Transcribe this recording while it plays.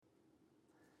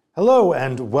Hello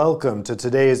and welcome to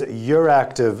today's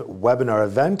Euractiv webinar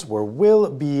event where we'll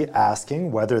be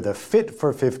asking whether the Fit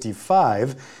for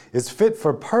 55 is fit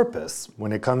for purpose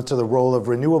when it comes to the role of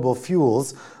renewable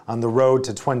fuels on the road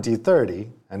to 2030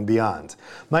 and beyond.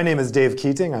 My name is Dave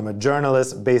Keating. I'm a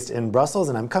journalist based in Brussels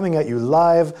and I'm coming at you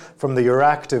live from the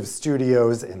Euractiv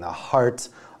studios in the heart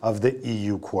of the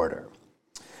EU Quarter.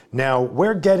 Now,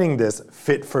 we're getting this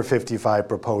Fit for 55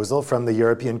 proposal from the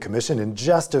European Commission in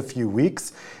just a few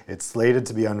weeks. It's slated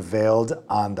to be unveiled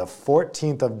on the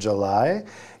 14th of July,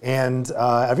 and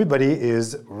everybody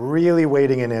is really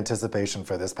waiting in anticipation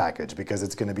for this package because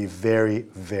it's going to be very,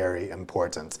 very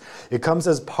important. It comes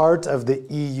as part of the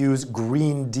EU's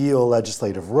Green Deal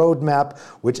legislative roadmap,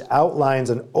 which outlines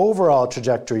an overall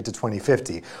trajectory to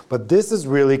 2050, but this is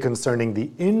really concerning the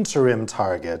interim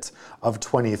target of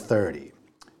 2030.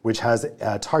 Which has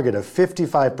a target of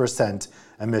 55%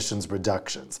 emissions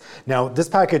reductions. Now, this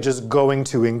package is going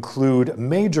to include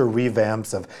major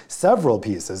revamps of several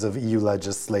pieces of EU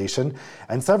legislation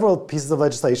and several pieces of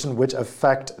legislation which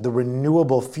affect the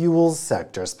renewable fuels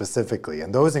sector specifically.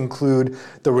 And those include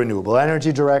the Renewable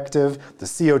Energy Directive, the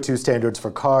CO2 standards for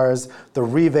cars, the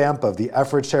revamp of the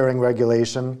effort sharing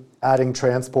regulation, adding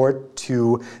transport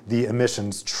to the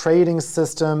emissions trading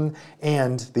system,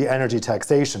 and the Energy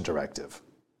Taxation Directive.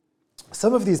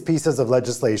 Some of these pieces of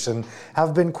legislation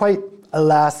have been quite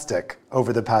elastic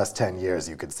over the past 10 years,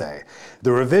 you could say.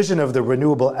 The revision of the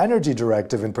Renewable Energy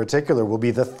Directive in particular will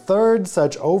be the third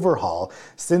such overhaul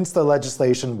since the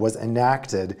legislation was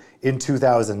enacted in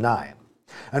 2009.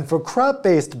 And for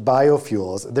crop-based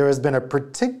biofuels, there has been a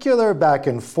particular back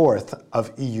and forth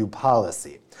of EU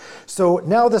policy. So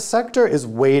now the sector is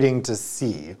waiting to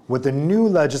see what the new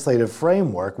legislative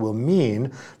framework will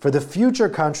mean for the future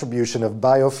contribution of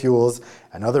biofuels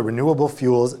and other renewable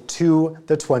fuels to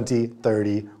the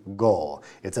 2030 goal.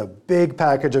 It's a big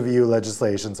package of EU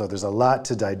legislation, so there's a lot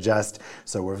to digest.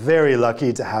 So we're very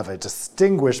lucky to have a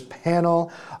distinguished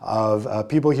panel of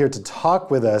people here to talk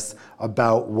with us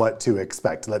about what to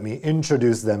expect. Let me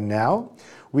introduce them now.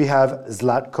 We have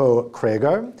Zlatko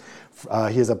Kregar.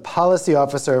 He is a policy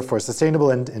officer for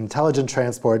sustainable and intelligent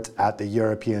transport at the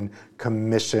European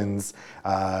Commission's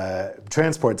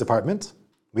Transport Department.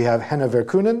 We have Henna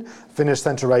Virkkunen, Finnish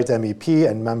centre-right MEP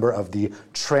and member of the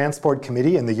Transport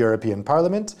Committee in the European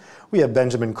Parliament. We have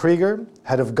Benjamin Krieger,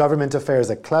 head of government affairs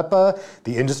at CLEPA,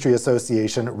 the industry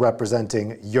association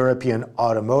representing European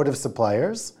automotive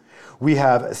suppliers. We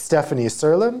have Stephanie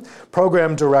Serlin,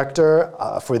 Program Director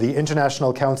for the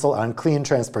International Council on Clean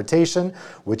Transportation,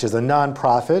 which is a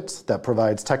nonprofit that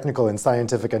provides technical and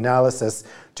scientific analysis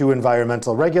to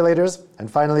environmental regulators.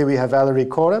 And finally, we have Valerie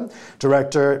Kora,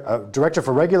 Director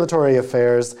for Regulatory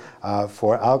Affairs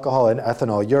for Alcohol and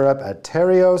Ethanol Europe at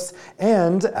Terios,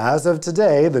 and as of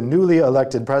today, the newly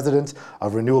elected President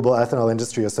of Renewable Ethanol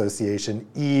Industry Association,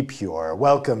 ePure.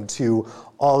 Welcome to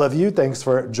all of you. Thanks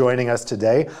for joining us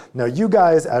today. Now, you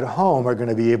guys at home are going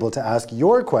to be able to ask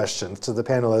your questions to the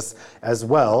panelists as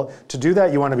well. To do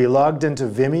that, you want to be logged into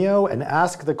Vimeo and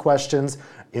ask the questions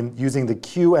using the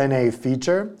Q&A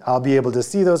feature. I'll be able to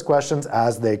see those questions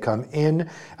as they come in,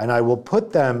 and I will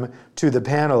put them to the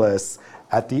panelists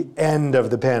at the end of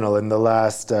the panel in the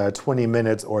last 20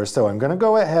 minutes or so. I'm going to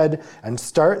go ahead and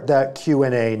start that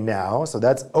Q&A now. So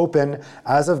that's open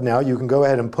as of now. You can go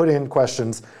ahead and put in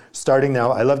questions starting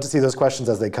now. I love to see those questions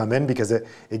as they come in because it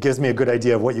gives me a good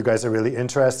idea of what you guys are really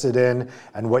interested in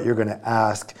and what you're going to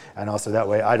ask. And also that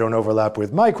way I don't overlap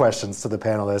with my questions to the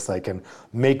panelists. I can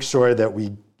make sure that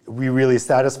we really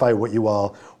satisfy what you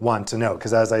all want to know.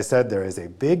 Because as I said, there is a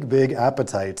big, big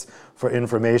appetite for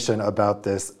information about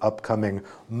this upcoming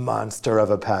monster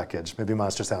of a package. Maybe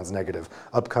monster sounds negative.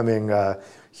 Upcoming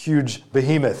huge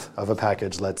behemoth of a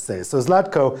package, let's say. So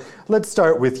Zlatko, let's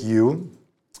start with you.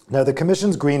 Now, the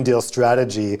Commission's Green Deal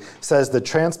strategy says that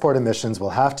transport emissions will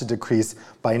have to decrease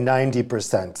by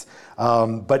 90%,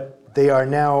 but they are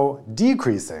now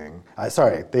decreasing.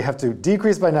 They have to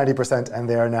decrease by 90%, and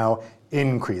they are now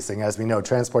increasing. As we know,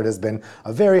 transport has been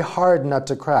a very hard nut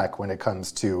to crack when it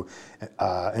comes to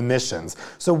emissions.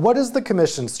 So what is the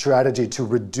Commission's strategy to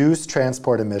reduce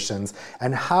transport emissions,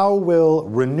 and how will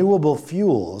renewable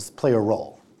fuels play a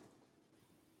role?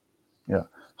 Yeah.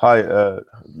 Hi.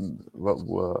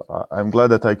 I'm glad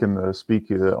that I can speak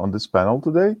on this panel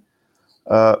today.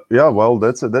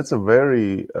 That's a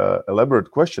very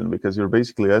elaborate question because you're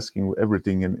basically asking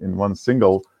everything in one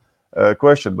single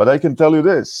question. But I can tell you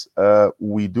this: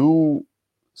 we do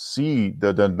see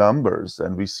the numbers,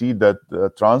 and we see that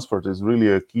transport is really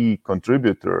a key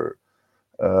contributor.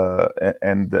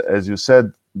 And as you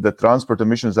said, the transport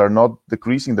emissions are not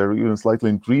decreasing; they're even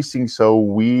slightly increasing. So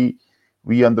we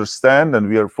we understand and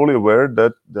we are fully aware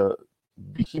that the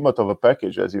behemoth of a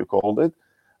package, as you called it,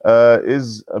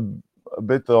 is a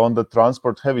bit on the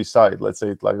transport heavy side. Let's say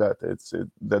it like that.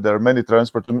 There are many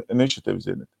transport initiatives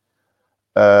in it.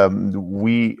 I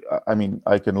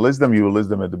can list them. You will list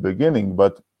them at the beginning,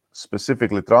 but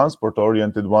specifically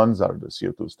transport-oriented ones are the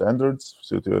CO2 standards,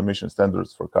 CO2 emission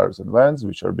standards for cars and vans,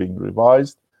 which are being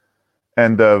revised,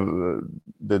 and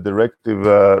the directive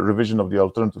revision of the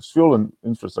Alternative Fuel and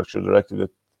Infrastructure Directive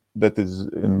that is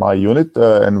in my unit,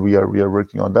 and we are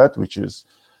working on that, which is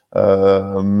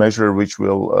a measure which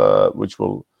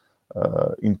will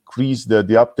increase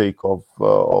the uptake of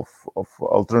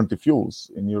alternative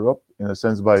fuels in Europe, in a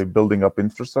sense, by building up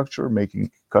infrastructure,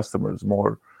 making customers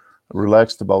more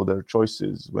relaxed about their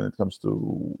choices when it comes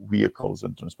to vehicles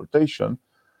and transportation,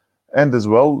 and as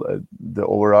well the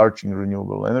overarching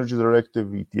Renewable Energy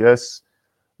Directive, ETS.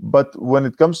 But when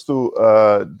it comes to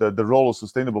the role of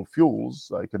sustainable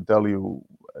fuels, I can tell you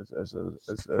as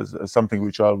something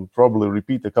which I'll probably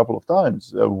repeat a couple of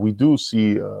times, we do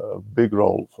see a big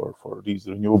role for these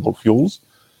renewable fuels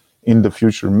in the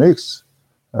future mix.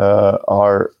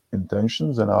 Our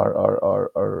intentions and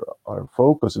our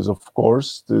focus is, of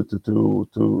course,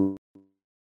 to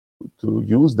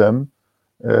use them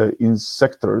in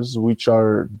sectors which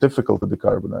are difficult to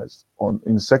decarbonize,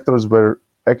 in sectors where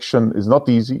action is not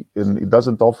easy and it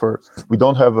doesn't offer. We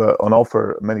don't have on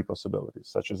offer many possibilities,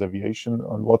 such as aviation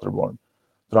and waterborne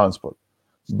transport.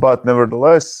 But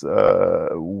nevertheless,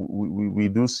 we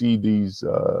do see these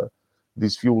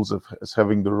fuels as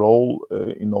having the role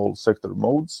in all sector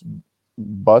modes,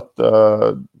 but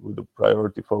with a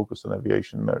priority focus on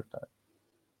aviation and maritime.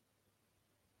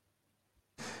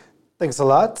 Thanks a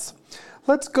lot.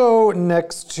 Let's go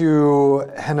next to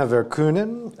Henna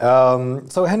Virkkunen.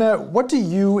 So Henna, what do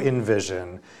you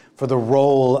envision for the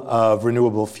role of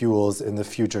renewable fuels in the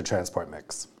future transport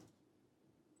mix?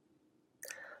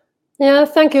 Yeah,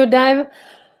 thank you, Dave.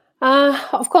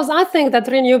 Of course, I think that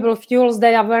renewable fuels,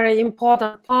 they are a very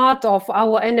important part of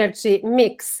our energy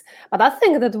mix. But I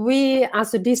think that we,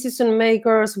 as decision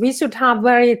makers, we should have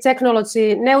very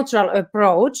technology neutral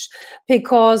approach,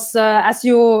 because as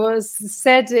you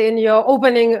said in your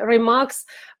opening remarks,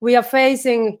 we are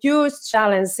facing huge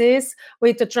challenges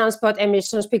with the transport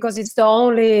emissions, because it's the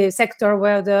only sector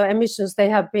where the emissions, they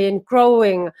have been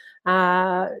growing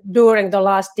during the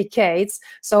last decades.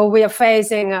 So we are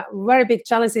facing very big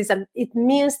challenges, and it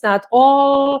means that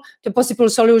all the possible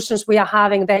solutions we are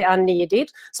having, they are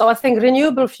needed. So I think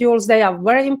renewable fuels, they are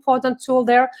very important tool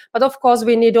there. But of course,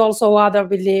 we need also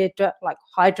we need like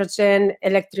hydrogen,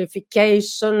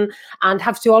 electrification, and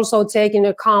have to also take into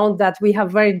account that we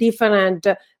have very different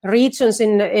regions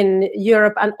in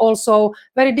Europe, and also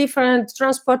very different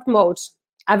transport modes.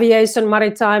 Aviation,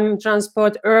 maritime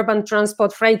transport, urban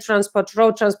transport, freight transport,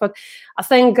 road transport. I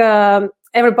think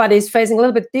everybody is facing a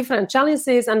little bit different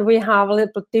challenges, and we have a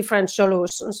little bit different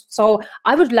solutions. So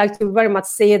I would like to very much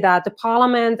see that the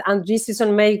parliament and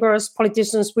decision makers,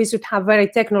 politicians, we should have very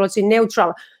technology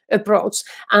neutral approach.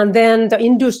 And then the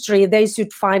industry, they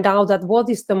should find out that what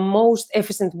is the most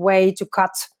efficient way to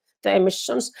cut the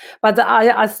emissions. But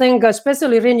I think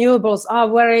especially renewables are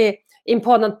very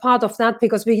important part of that,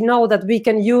 because we know that we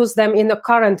can use them in the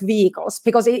current vehicles,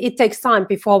 because it takes time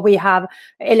before we have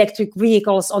electric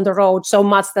vehicles on the road so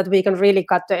much that we can really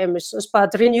cut the emissions.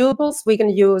 But renewables we can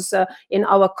use in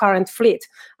our current fleet,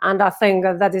 and I think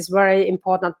that is very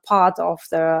important part of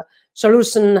the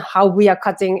solution, how we are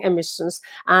cutting emissions.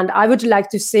 And I would like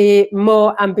to see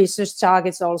more ambitious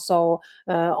targets also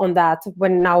on that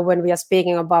when we are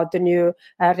speaking about the new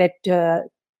RED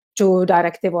II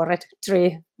directive or RED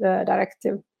III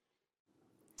directive.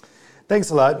 Thanks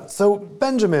a lot. So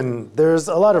Benjamin, there's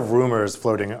a lot of rumors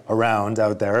floating around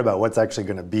out there about what's actually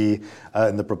going to be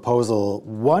in the proposal.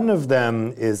 One of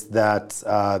them is that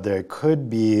there could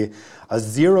be a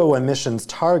zero emissions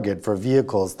target for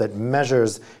vehicles that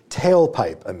measures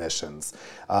tailpipe emissions.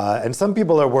 And some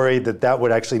people are worried that that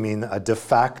would actually mean a de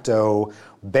facto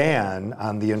ban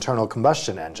on the internal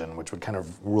combustion engine, which would kind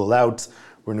of rule out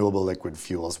renewable liquid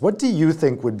fuels. What do you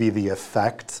think would be the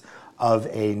effect of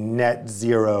a net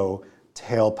zero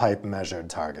tailpipe measured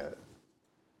target?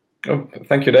 Oh,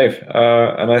 thank you, Dave.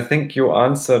 And I think you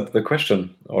answered the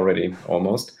question already,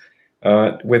 almost.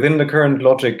 Within the current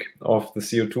logic of the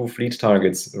CO2 fleet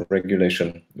targets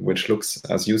regulation, which looks,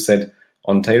 as you said,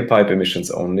 on tailpipe emissions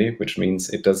only, which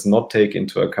means it does not take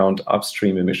into account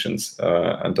upstream emissions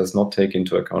and does not take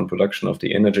into account production of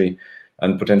the energy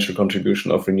and potential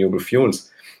contribution of renewable fuels.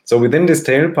 So within this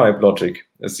tailpipe logic,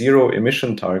 a zero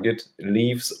emission target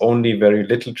leaves only very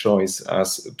little choice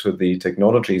as to the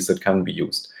technologies that can be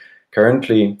used.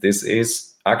 Currently, this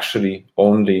is actually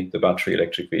only the battery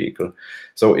electric vehicle.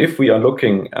 So if we are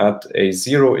looking at a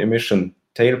zero emission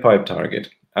tailpipe target,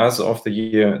 as of the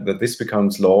year that this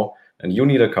becomes law, and you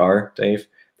need a car, Dave,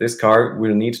 this car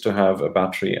will need to have a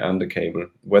battery and a cable.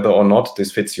 Whether or not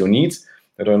this fits your needs,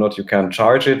 whether or not you can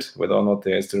charge it, whether or not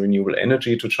there is the renewable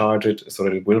energy to charge it, so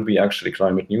that it will be actually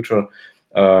climate neutral,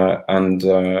 and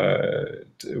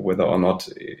whether or not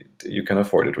you can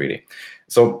afford it, really.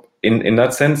 So in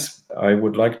that sense, I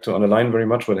would like to underline very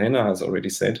much what Henna has already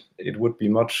said. It would be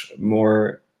much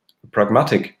more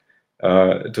pragmatic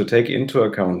to take into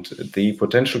account the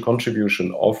potential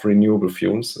contribution of renewable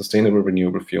fuels, sustainable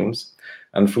renewable fuels,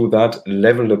 and through that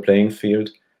level the playing field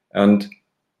and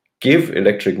give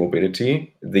electric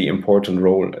mobility the important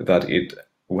role that it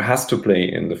has to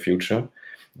play in the future,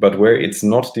 but where it's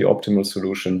not the optimal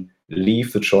solution,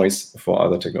 leave the choice for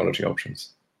other technology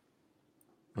options.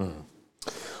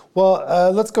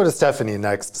 Well, let's go to Stephanie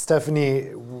next.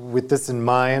 Stephanie, with this in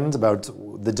mind about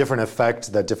the different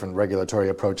effect that different regulatory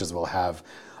approaches will have,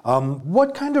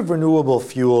 what kind of renewable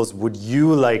fuels would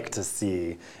you like to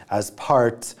see as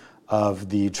part of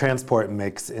the transport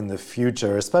mix in the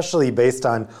future, especially based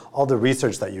on all the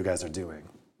research that you guys are doing?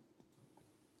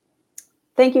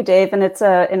 Thank you, Dave, and it's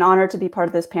an honor to be part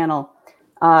of this panel.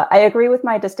 I agree with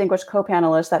my distinguished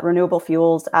co-panelists that renewable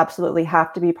fuels absolutely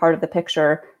have to be part of the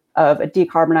picture of a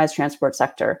decarbonized transport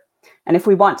sector. And if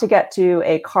we want to get to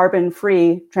a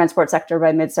carbon-free transport sector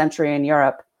by mid-century in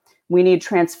Europe, we need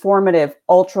transformative,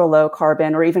 ultra-low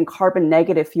carbon or even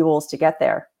carbon-negative fuels to get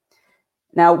there.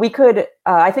 Now, we could,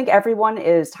 I think everyone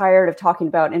is tired of talking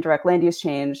about indirect land use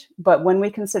change, but when we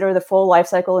consider the full life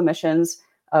cycle emissions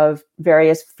of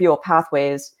various fuel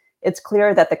pathways, it's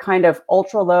clear that the kind of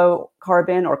ultra-low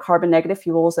carbon or carbon-negative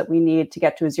fuels that we need to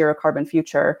get to a zero-carbon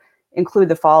future include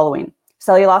the following: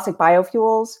 cellulosic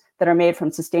biofuels that are made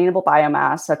from sustainable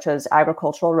biomass, such as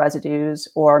agricultural residues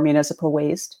or municipal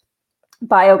waste,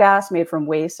 biogas made from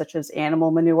waste, such as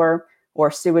animal manure or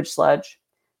sewage sludge,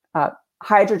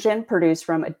 hydrogen produced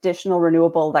from additional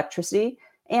renewable electricity,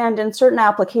 and in certain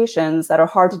applications that are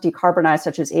hard to decarbonize,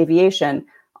 such as aviation,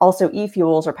 also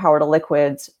e-fuels or power to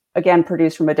liquids, again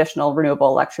produced from additional renewable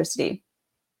electricity.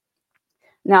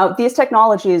 Now, these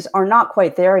technologies are not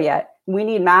quite there yet. We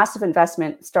need massive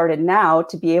investment started now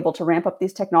to be able to ramp up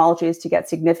these technologies to get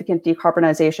significant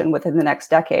decarbonization within the next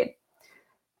decade.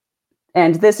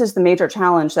 And this is the major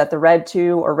challenge that the RED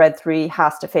II or RED III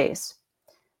has to face.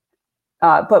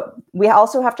 But we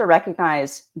also have to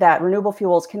recognize that renewable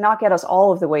fuels cannot get us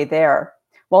all of the way there.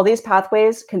 While these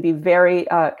pathways can be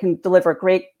can deliver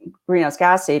great greenhouse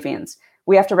gas savings,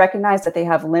 we have to recognize that they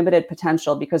have limited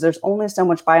potential because there's only so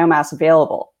much biomass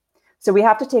available. So we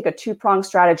have to take a two-pronged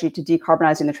strategy to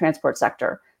decarbonizing the transport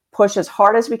sector. Push as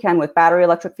hard as we can with battery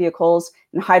electric vehicles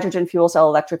and hydrogen fuel cell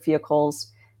electric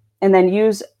vehicles, and then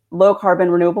use low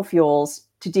carbon renewable fuels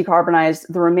to decarbonize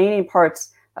the remaining parts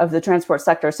of the transport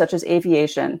sector, such as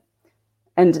aviation.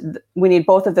 And we need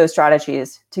both of those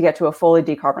strategies to get to a fully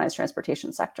decarbonized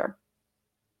transportation sector.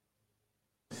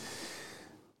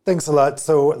 Thanks a lot.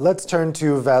 So let's turn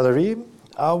to Valerie.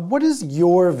 What is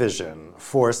your vision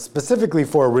specifically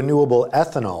for renewable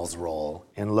ethanol's role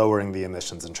in lowering the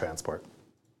emissions in transport?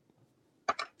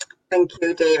 Thank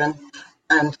you, Dave,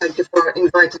 and thank you for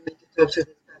inviting me to talk to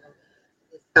this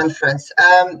conference.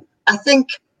 I think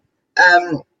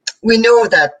we know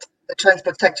that the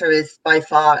transport sector is by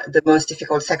far the most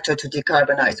difficult sector to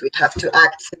decarbonize. We have to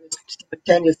act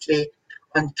simultaneously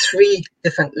on three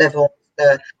different levels.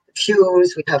 The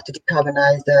fuels, we have to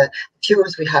decarbonize the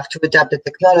fuels, we have to adapt the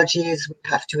technologies, we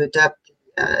have to adapt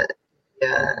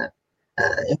the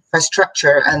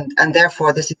infrastructure, and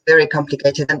therefore this is very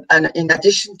complicated. And in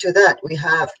addition to that, we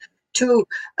have two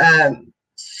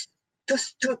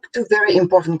very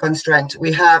important constraints.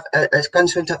 We have a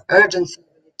constraint of urgency.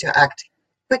 We need to act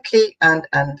quickly and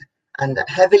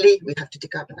heavily. We have to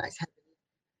decarbonize heavily.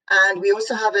 And we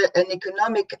also have an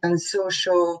economic and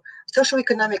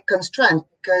socio-economic constraint,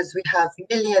 because we have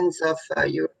millions of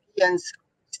Europeans who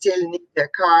still need their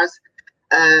cars,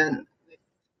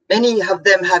 many of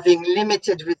them having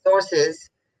limited resources,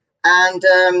 and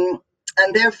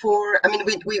therefore, I mean,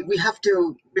 we have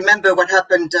to remember what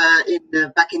happened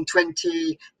back in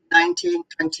 2019,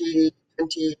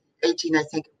 2018, I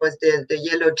think it was the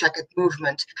Yellow Jacket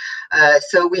movement.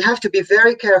 So we have to be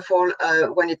very careful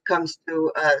when it comes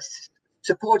to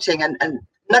supporting and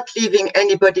not leaving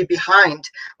anybody behind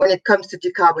when it comes to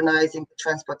decarbonizing the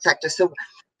transport sector. So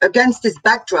against this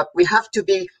backdrop, we have to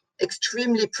be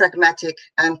extremely pragmatic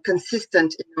and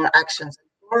consistent in our actions.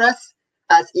 For us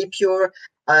as ePure,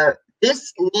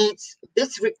 this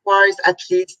requires at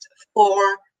least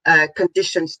 4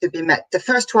 conditions to be met. The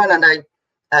first one, and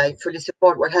I fully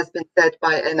support what has been said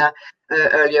by Anna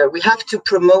earlier, we have to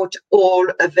promote all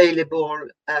available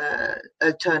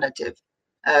alternatives,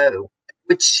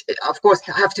 which of course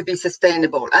have to be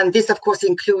sustainable. And this of course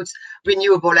includes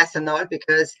renewable ethanol,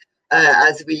 because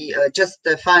as we just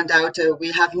found out,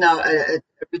 we have now a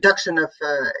reduction of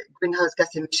greenhouse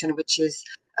gas emission, which is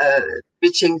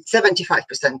reaching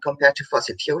 75% compared to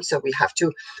fossil fuel. So we have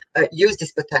to use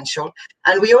this potential.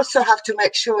 And we also have to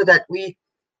make sure that we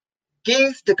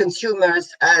give the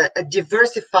consumers a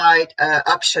diversified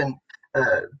option,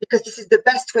 because this is the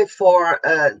best way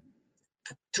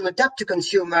to adapt to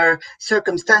consumer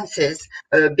circumstances,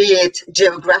 be it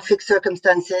geographic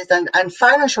circumstances and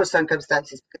financial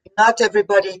circumstances. Not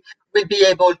everybody will be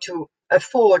able to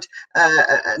afford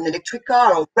an electric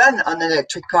car or run on an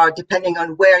electric car, depending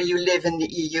on where you live in the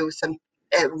EU, some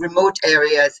remote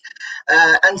areas.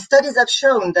 And studies have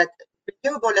shown that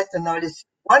renewable ethanol is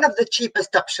one of the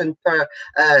cheapest options per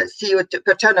CO2,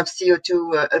 per ton of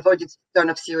CO2, avoided ton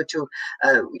of CO2.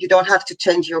 You don't have to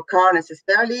change your car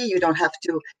necessarily. You don't have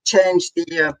to change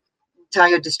the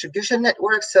entire distribution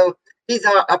network. So these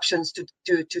are options to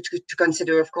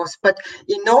consider, of course. But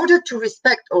in order to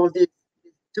respect all these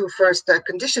two first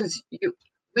conditions,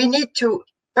 we need to,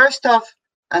 first off,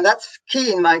 and that's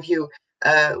key in my view,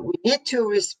 we need to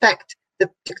respect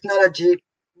the technology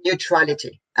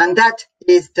neutrality. And that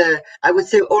is I would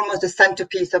say, almost the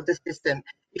centerpiece of the system.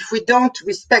 If we don't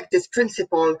respect this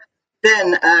principle,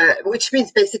 then, which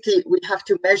means basically we have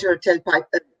to measure tailpipe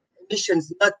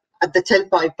emissions, not at the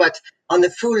tailpipe, but on the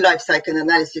full life cycle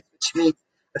analysis, which means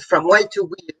from well to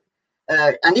wheel.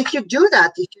 And if you do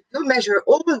that, if you do measure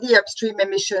all the upstream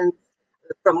emissions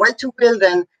from well to wheel,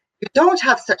 then you don't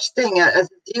have such thing as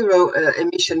a zero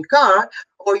emission car,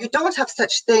 or you don't have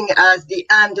such thing as the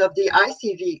end of the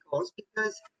IC vehicles,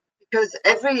 because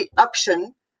every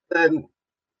option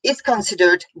is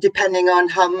considered depending on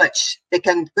how much they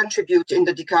can contribute in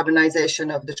the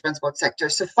decarbonization of the transport sector.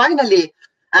 So finally,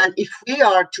 and if we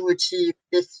are to achieve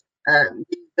this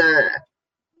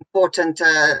important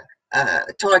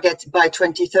target by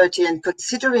 2030, and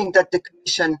considering that the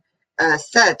Commission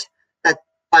said that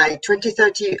by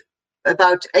 2030,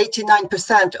 about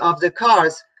 89% of the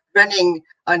cars running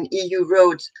on EU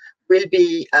roads will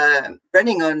be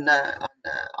running on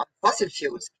fossil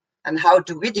fuels. And how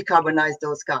do we decarbonize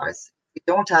those cars? We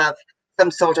don't have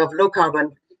some sort of low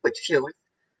carbon liquid fuel.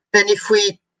 Then if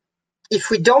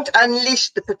we don't unleash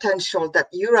the potential that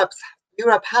Europe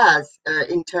has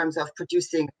in terms of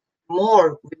producing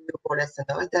more renewable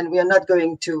ethanol, then we are not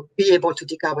going to be able to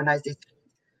decarbonize this.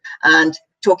 And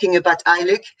talking about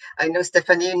ILUC, I know,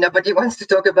 Stephanie, nobody wants to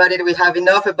talk about it. We have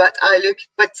enough about ILUC,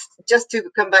 but just to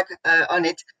come back on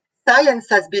it, science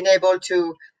has been able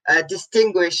to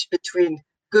distinguish between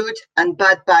good and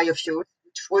bad biofuels,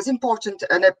 which was an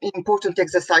important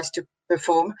exercise to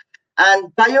perform.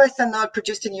 And bioethanol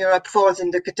produced in Europe falls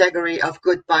in the category of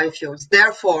good biofuels.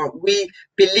 Therefore, we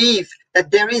believe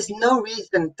that there is no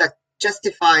reason that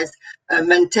justifies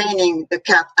maintaining the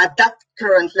cap at that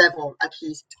current level, at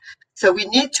least. So we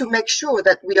need to make sure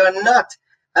that we are not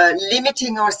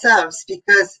limiting ourselves,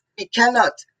 because we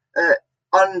cannot,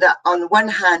 on one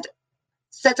hand,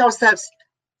 set ourselves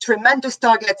tremendous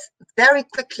targets very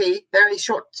quickly, very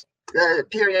short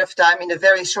period of time, in a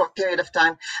very short period of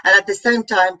time, and at the same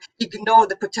time ignore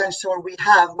the potential we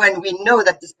have when we know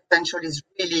that this potential is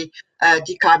really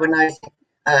decarbonizing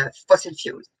fossil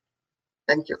fuels.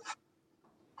 Thank you.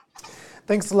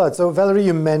 Thanks a lot. So Valerie,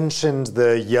 you mentioned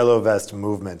the Yellow Vest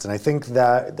movement, and I think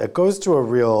that goes to a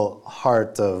real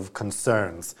heart of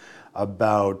concerns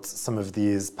about some of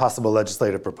these possible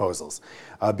legislative proposals,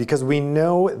 because we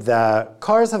know that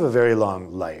cars have a very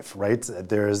long life, right?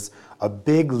 There's a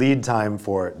big lead time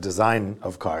for design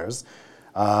of cars,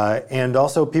 and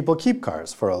also people keep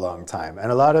cars for a long time.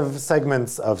 And a lot of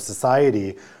segments of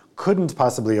society couldn't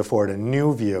possibly afford a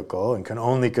new vehicle and can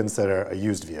only consider a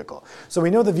used vehicle. So we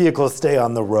know the vehicles stay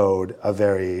on the road a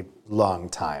very long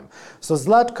time. So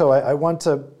Zlatko, I want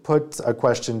to put a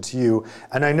question to you,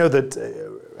 and I know that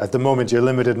at the moment you're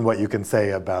limited in what you can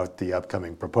say about the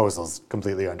upcoming proposals,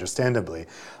 completely understandably.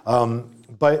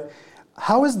 But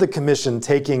how is the Commission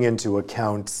taking into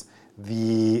account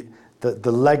the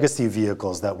legacy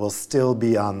vehicles that will still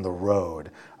be on the road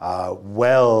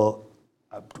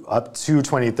up to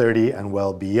 2030 and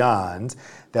well beyond,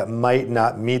 that might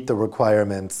not meet the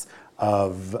requirements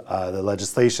of the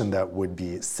legislation that would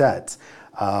be set?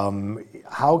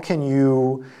 How can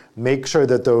you make sure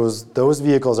that those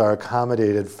vehicles are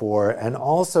accommodated for, and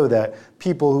also that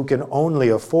people who can only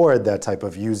afford that type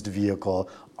of used vehicle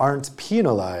aren't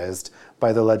penalized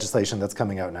by the legislation that's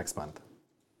coming out next month?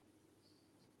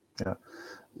 Yeah.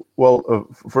 Well,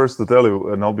 first to tell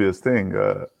you an obvious thing,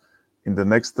 in the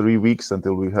next 3 weeks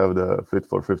until we have the Fit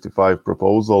for 55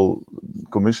 proposal,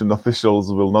 Commission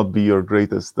officials will not be your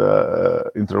greatest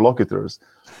interlocutors,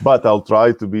 but I'll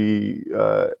try to be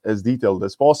as detailed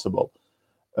as possible.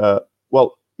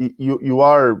 Well, you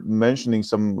are mentioning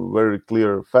some very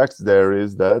clear facts there,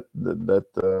 is that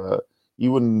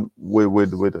even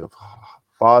with a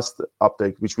fast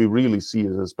uptake, which we really see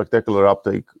as a spectacular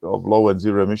uptake of low and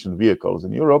zero emission vehicles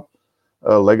in Europe,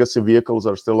 legacy vehicles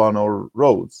are still on our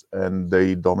roads and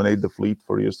they dominate the fleet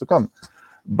for years to come.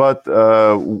 But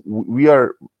we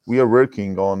are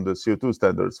working on the CO2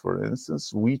 standards, for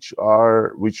instance, which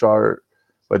are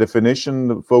by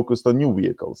definition focused on new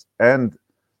vehicles, and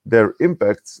their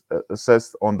impacts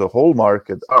assessed on the whole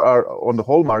market are on the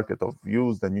whole market of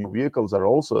used and new vehicles are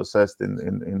also assessed in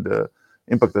the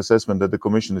impact assessment that the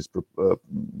Commission is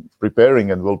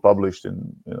preparing and will publish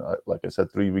in, like I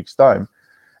said, 3 weeks' time.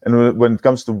 And when it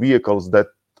comes to vehicles that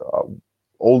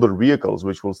older vehicles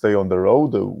which will stay on the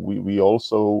road, we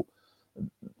also,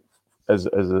 as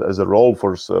a role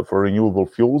for renewable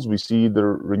fuels, we see the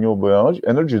Renewable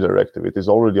Energy Directive. It is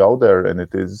already out there, and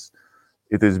it is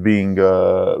being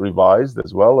revised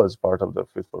as well as part of the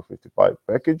Fit for 55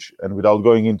 package. And without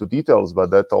going into details,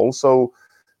 but that also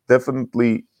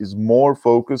definitely is more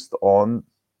focused on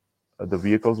the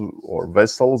vehicles or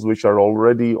vessels which are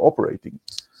already operating.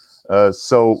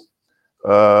 So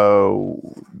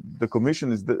the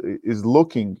Commission is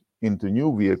looking into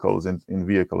new vehicles in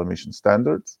vehicle emission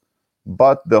standards,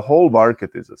 but the whole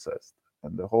market is assessed,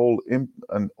 and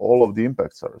all of the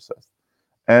impacts are assessed.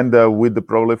 And with the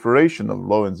proliferation of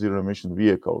low and zero emission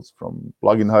vehicles, from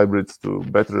plug-in hybrids to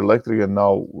battery electric, and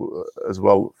now as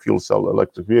well fuel cell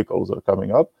electric vehicles are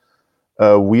coming up,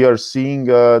 we are seeing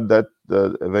that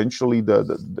eventually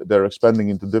they're expanding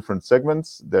into different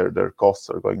segments. Their costs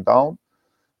are going down.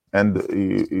 And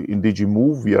in DG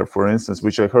Move, we are, for instance,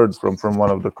 which I heard from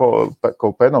one of the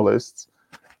co-panelists,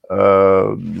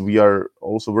 we are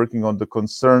also working on the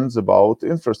concerns about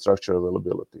infrastructure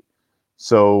availability.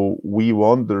 So we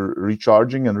want the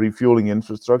recharging and refueling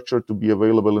infrastructure to be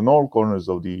available in all corners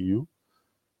of the EU.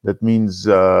 That means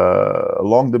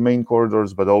along the main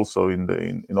corridors, but also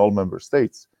in all member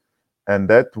states. And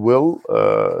that will,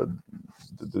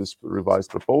 this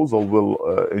revised proposal will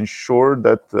ensure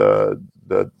that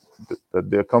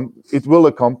it will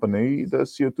accompany the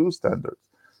CO2 standards.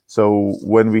 So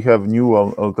when we have new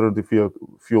alternative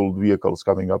fueled vehicles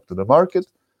coming up to the market,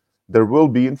 there will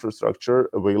be infrastructure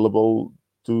available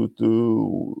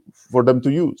for them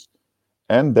to use,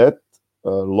 and that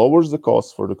lowers the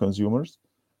cost for the consumers,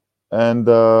 and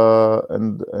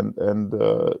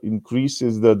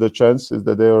increases the chances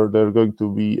that they're going to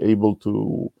be able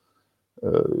to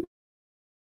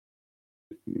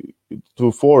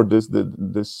afford this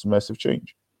massive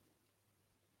change.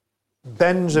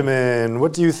 Benjamin,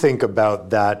 what do you think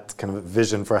about that kind of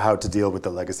vision for how to deal with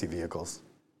the legacy vehicles?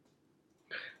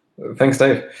 Thanks,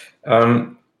 Dave.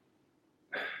 I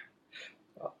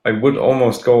would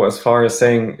almost go as far as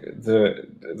saying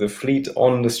the fleet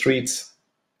on the streets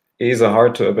is a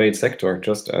hard-to-abate sector,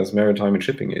 just as maritime and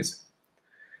shipping is.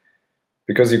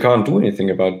 Because you can't do anything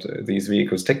about these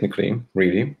vehicles technically,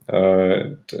 really.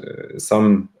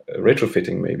 Some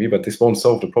retrofitting maybe, but this won't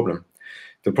solve the problem.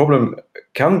 The problem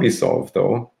can be solved,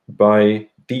 though, by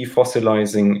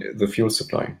defossilizing the fuel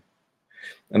supply.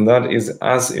 And that is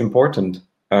as important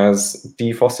as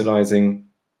defossilizing,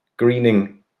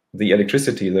 greening the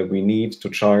electricity that we need to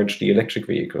charge the electric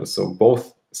vehicles. So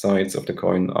both sides of the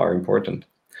coin are important.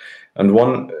 And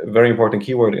one very important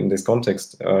keyword in this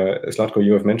context, Zlatko,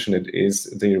 you have mentioned it, is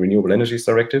the Renewable Energies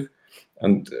Directive.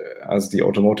 And as the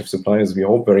automotive suppliers, we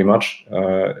hope very much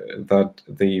that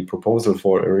the proposal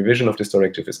for a revision of this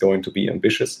directive is going to be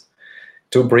ambitious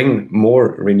to bring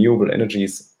more renewable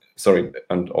energies,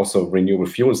 and also renewable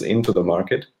fuels into the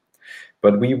market.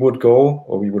 But we would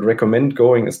recommend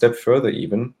going a step further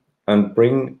even and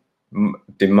bring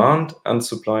demand and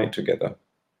supply together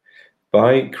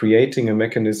by creating a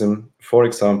mechanism, for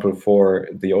example, for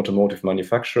the automotive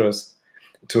manufacturers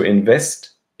to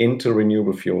invest into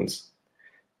renewable fuels.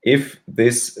 If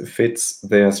this fits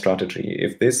their strategy,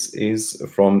 if this is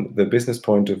from the business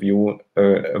point of view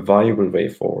a viable way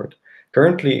forward.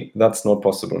 Currently, that's not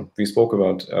possible. We spoke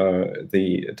about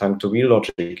the tank-to-wheel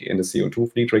logic in the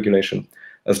CO2 fleet regulation.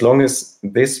 As long as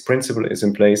this principle is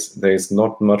in place, there is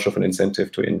not much of an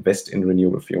incentive to invest in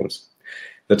renewable fuels.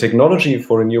 The technology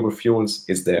for renewable fuels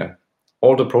is there.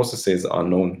 All the processes are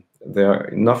known. there are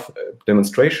enough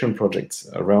demonstration projects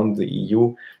around the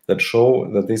EU that show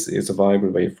that this is a viable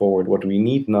way forward. What we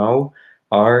need now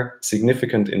are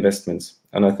significant investments.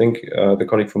 And I think the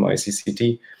colleague from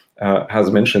ICCT has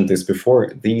mentioned this before.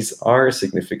 These are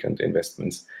significant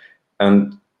investments.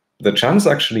 And the chance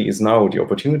actually is now, the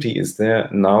opportunity is there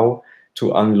now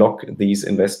to unlock these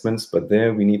investments. But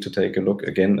there we need to take a look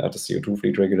again at the CO2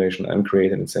 fleet regulation and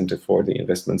create an incentive for the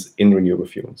investments in renewable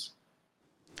fuels.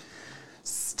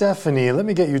 Stephanie, let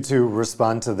me get you to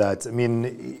respond to that. I mean,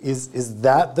 is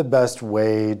that the best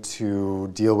way to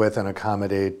deal with and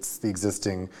accommodate the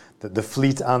existing, the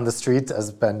fleet on the street,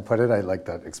 as Ben put it? I like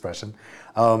that expression.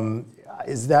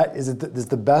 Is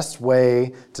the best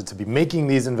way to be making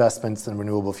these investments in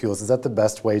renewable fuels? Is that the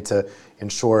best way to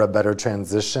ensure a better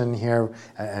transition here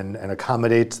and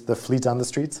accommodate the fleet on the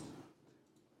streets?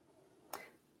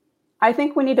 I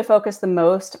think we need to focus the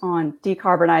most on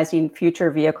decarbonizing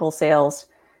future vehicle sales.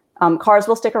 Cars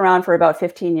will stick around for about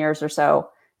 15 years or so.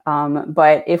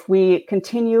 But if we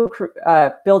continue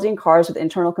building cars with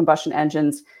internal combustion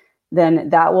engines, then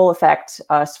that will affect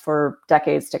us for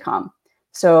decades to come.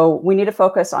 So we need to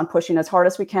focus on pushing as hard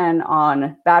as we can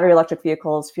on battery electric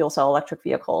vehicles, fuel cell electric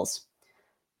vehicles.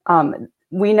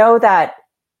 We know that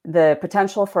the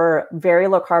potential for very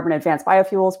low carbon advanced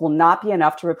biofuels will not be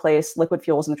enough to replace liquid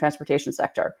fuels in the transportation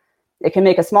sector. It can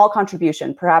make a small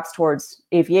contribution, perhaps towards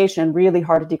aviation, really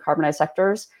hard to decarbonize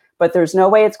sectors, but there's no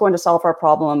way it's going to solve our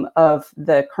problem of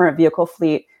the current vehicle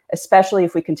fleet, especially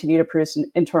if we continue to produce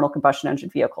internal combustion engine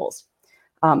vehicles.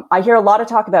 I hear a lot of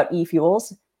talk about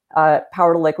e-fuels,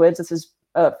 power to liquids. This is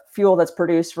a fuel that's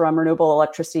produced from renewable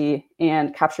electricity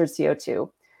and captured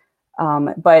CO2.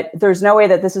 But there's no way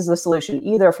that this is the solution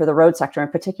either for the road sector in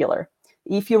particular.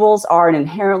 E-fuels are an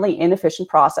inherently inefficient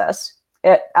process.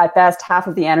 At best, half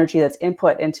of the energy that's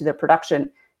input into the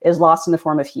production is lost in the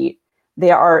form of heat.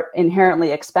 They are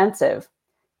inherently expensive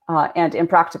and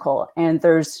impractical. And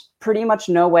there's pretty much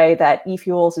no way that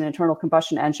e-fuels and internal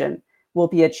combustion engine will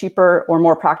be a cheaper or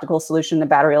more practical solution than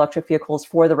battery electric vehicles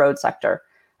for the road sector.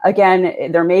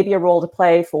 Again, there may be a role to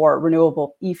play for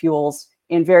renewable e-fuels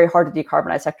in very hard to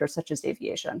decarbonize sectors such as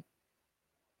aviation.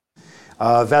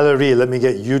 Valerie, let me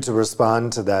get you to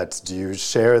respond to that. Do you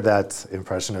share that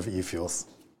impression of e-fuels?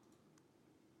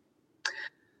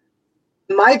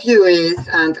 My view is,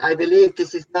 and I believe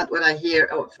this is not what I hear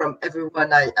from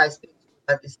everyone I speak to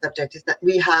about this subject, is that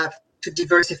we have to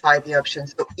diversify the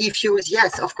options. So e-fuels,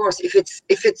 yes, of course, if it's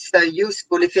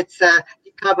useful, if it's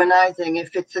decarbonizing,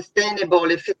 if it's sustainable,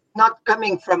 if it's not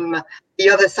coming from the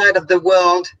other side of the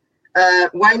world,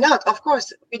 why not? Of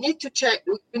course, we need to check.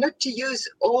 We need to use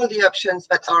all the options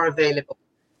that are available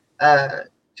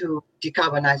to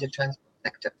decarbonize the transport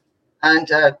sector. And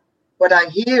what I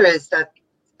hear is that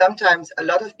sometimes a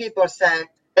lot of people say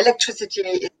electricity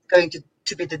is going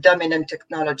to be the dominant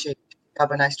technology to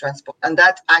decarbonize transport, and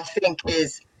that I think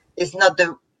is not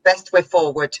the best way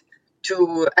forward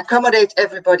to accommodate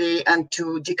everybody and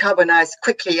to decarbonize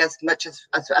quickly as much as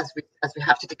we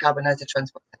have to decarbonize the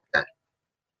transport sector.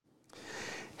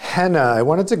 Henna, I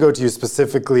wanted to go to you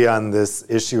specifically on this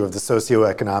issue of the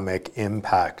socioeconomic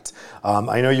impact.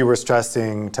 I know you were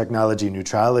stressing technology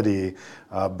neutrality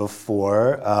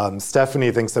before.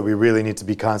 Stephanie thinks that we really need to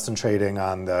be concentrating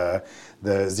on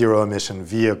the zero-emission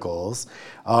vehicles.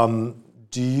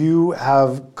 Do you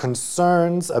have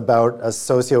concerns about a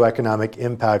socioeconomic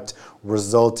impact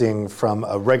resulting from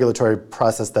a regulatory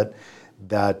process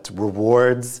that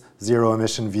rewards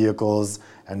zero-emission vehicles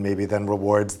and maybe then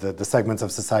rewards the segments of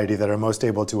society that are most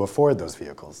able to afford those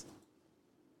vehicles?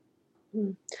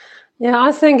 Yeah,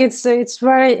 I think it's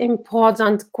very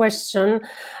important question.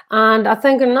 And I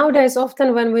think nowadays,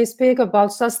 often when we speak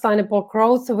about sustainable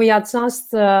growth, we are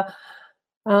just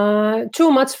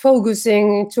too much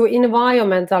focusing to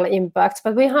environmental impact.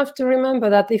 But we have to remember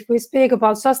that if we speak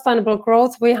about sustainable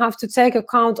growth, we have to take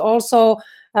account also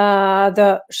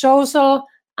the social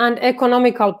and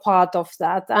economical part of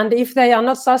that. And if they are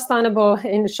not sustainable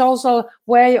in social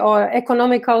way or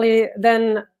economically,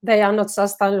 then they are not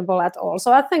sustainable at all.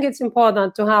 So I think it's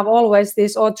important to have always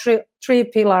these three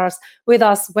pillars with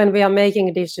us when we are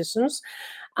making decisions.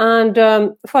 And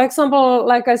for example,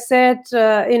 like I said,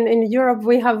 in Europe,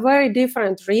 we have very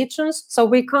different regions. So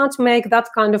we can't make that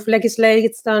kind of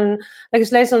legislation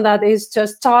that is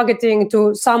just targeting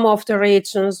to some of the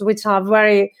regions which have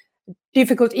very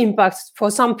difficult impacts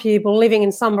for some people living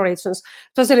in some regions.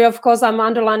 Especially, of course, I'm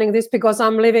underlining this because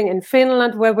I'm living in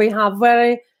Finland, where we have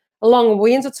very long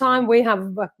winter time. We have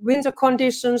winter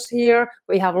conditions here.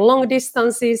 We have long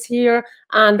distances here.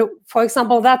 And for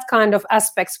example, that kind of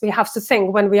aspects we have to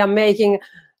think when we are making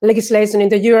legislation in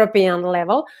the European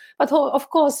level. But of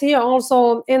course, here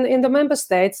also in the member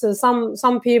states,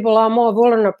 some people are more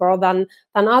vulnerable than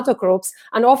other groups.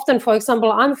 And often, for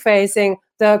example, I'm facing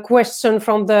the question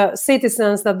from the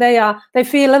citizens that they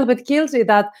feel a little bit guilty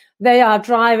that they are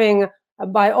driving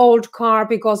by old car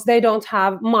because they don't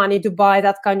have money to buy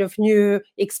that kind of new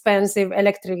expensive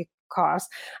electric cars.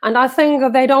 And I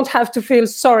think they don't have to feel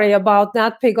sorry about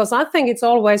that, because I think it's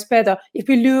always better if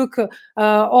we look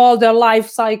all the life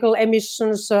cycle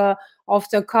emissions of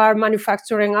the car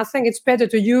manufacturing. I think it's better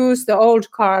to use the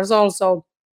old cars also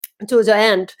to the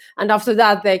end, and after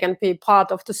that they can be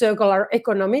part of the circular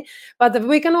economy. But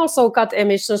we can also cut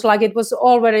emissions, like it was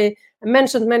already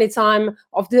mentioned many times,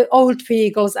 of the old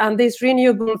vehicles, and these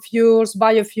renewable fuels,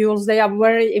 biofuels, they are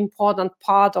very important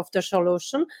part of the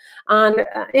solution. And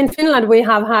in Finland we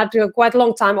have had quite a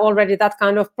long time already that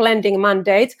kind of blending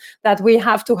mandate, that we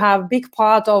have to have big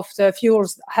part of the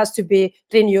fuels has to be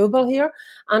renewable here.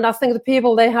 And I think the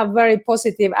people, they have very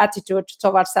positive attitude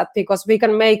towards that, because we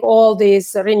can make all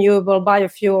these renewable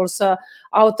biofuels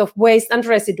out of waste and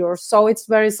residues. So it's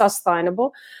very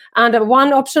sustainable. And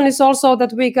one option is also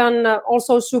that we can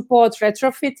also support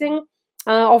retrofitting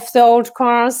of the old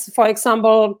cars. For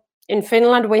example, in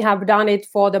Finland, we have done it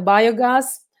for the biogas,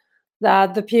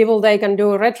 that the people, they can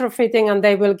do retrofitting and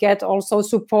they will get also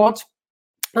support,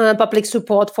 public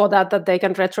support for that they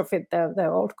can retrofit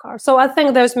their old car. So I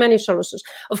think there's many solutions.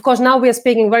 Of course, now we are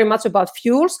speaking very much about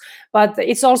fuels, but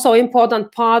it's also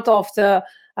important part of the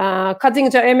cutting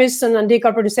the emission and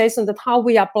decarbonization, that how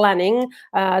we are planning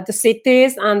the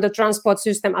cities and the transport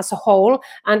system as a whole.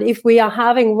 And if we are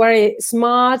having very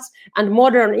smart and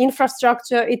modern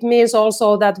infrastructure, it means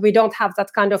also that we don't have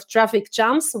that kind of traffic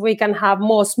jams. We can have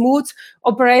more smooth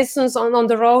operations on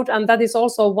the road, and that is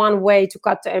also one way to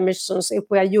cut the emissions. If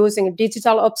we are using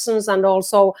digital options and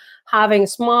also having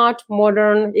smart,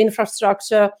 modern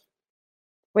infrastructure,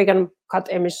 we can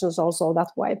cut emissions also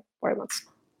that way very much.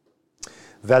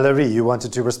 Valerie, you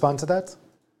wanted to respond to that?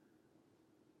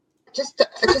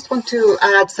 I just want to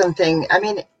add something. I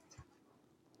mean,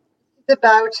 it's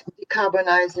about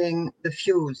decarbonizing the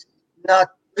fuels, not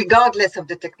regardless of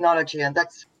the technology, and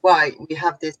that's why we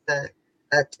have this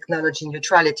technology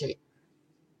neutrality.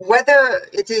 Whether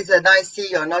it is an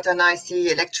IC or not an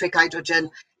IC, electric, hydrogen,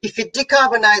 if it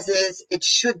decarbonizes, it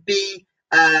should be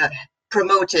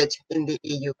promoted in the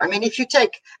EU. I mean, if you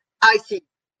take IC,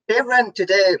 they run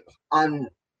today on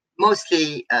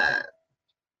mostly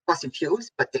fossil fuels,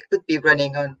 but they could be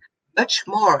running on much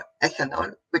more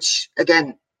ethanol, which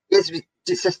again is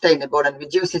sustainable and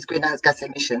reduces greenhouse gas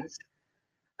emissions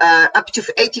up to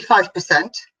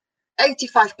 85%.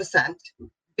 85%,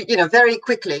 you know, very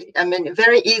quickly. I mean,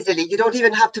 very easily. You don't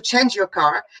even have to change your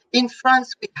car. In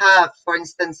France, we have, for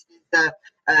instance, the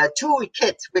tool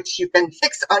kit which you can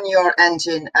fix on your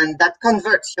engine, and that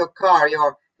converts your car,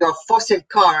 your fossil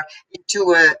car,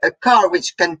 into a car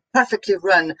which can perfectly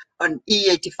run on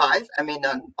E85. I mean,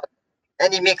 on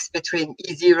any mix between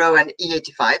E0 and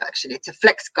E85. Actually, it's a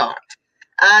flex car,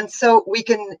 and so we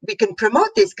can promote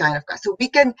this kind of car. So we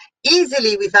can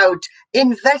easily, without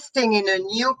investing in a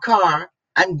new car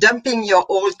and dumping your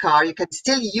old car, you can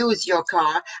still use your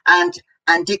car and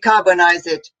decarbonize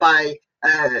it by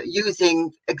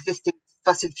using existing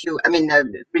fossil fuel. I mean,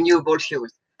 renewable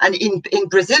fuels. And in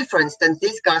Brazil, for instance,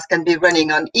 these cars can be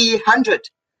running on E100.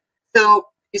 So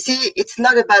you see, it's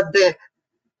not about the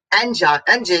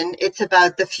engine, it's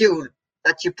about the fuel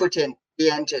that you put in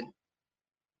the engine.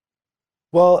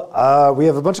 Well, we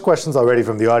have a bunch of questions already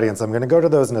from the audience. I'm going to go to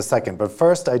those in a second. But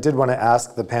first, I did want to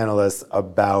ask the panelists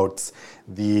about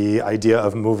the idea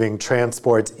of moving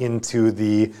transport into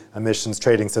the emissions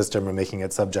trading system or making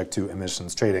it subject to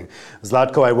emissions trading.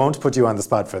 Zlatko, I won't put you on the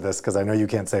spot for this because I know you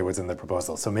can't say what's in the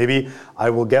proposal. So maybe I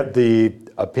will get the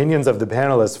opinions of the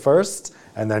panelists first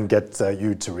and then get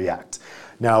you to react.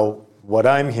 Now, what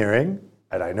I'm hearing,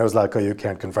 and I know, Zlatko, you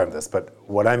can't confirm this, but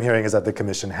what I'm hearing is that the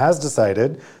Commission has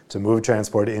decided to move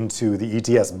transport into the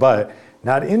ETS, but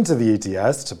not into the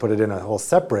ETS, to put it in a whole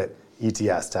separate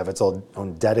ETS, to have its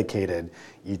own dedicated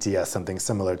ETS, something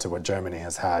similar to what Germany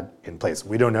has had in place.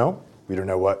 We don't know. We don't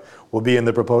know what will be in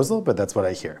the proposal, but that's what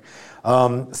I hear.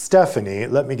 Stephanie,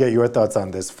 let me get your thoughts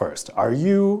on this first.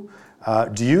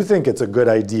 Do you think it's a good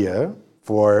idea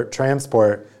for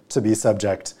transport to be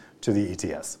subject to the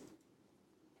ETS?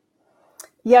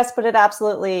 Yes, but it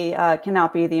absolutely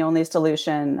cannot be the only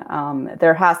solution.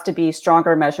 There has to be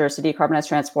stronger measures to decarbonize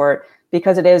transport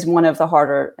because it is one of the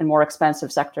harder and more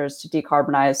expensive sectors to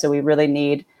decarbonize. So we really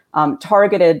need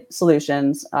targeted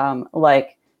solutions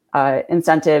like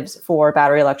incentives for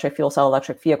battery electric, fuel cell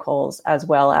electric vehicles, as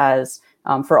well as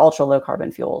for ultra low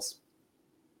carbon fuels.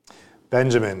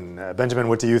 Benjamin,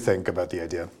 what do you think about the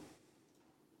idea?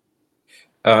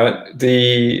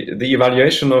 The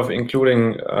evaluation of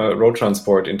including road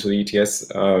transport into the ETS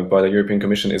by the European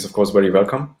Commission is, of course, very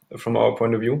welcome from our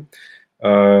point of view.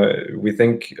 We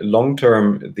think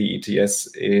long-term the ETS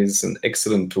is an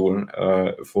excellent tool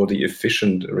for the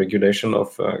efficient regulation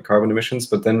of carbon emissions,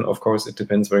 but then, of course, it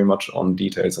depends very much on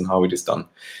details and how it is done.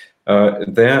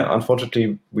 There,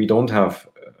 unfortunately, we don't have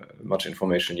much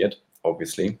information yet,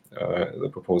 obviously. The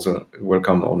proposal will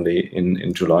come only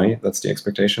in July, that's the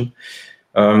expectation.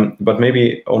 But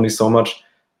maybe only so much.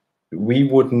 We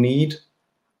would need,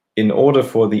 in order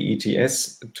for the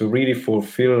ETS to really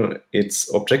fulfill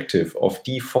its objective of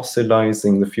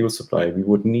defossilizing the fuel supply, we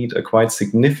would need a quite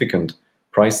significant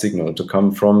price signal to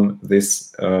come from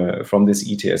this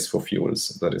ETS for fuels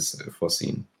that is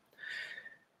foreseen.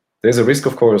 There's a risk,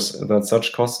 of course, that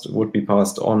such cost would be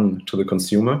passed on to the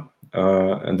consumer,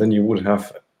 and then you would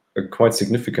have a quite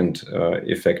significant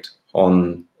effect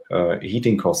on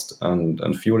heating cost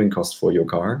and fueling cost for your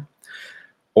car.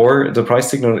 Or the price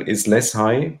signal is less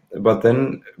high, but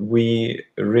then we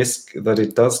risk that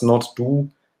it does not do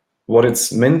what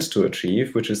it's meant to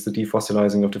achieve, which is the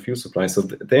defossilizing of the fuel supply. So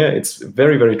there it's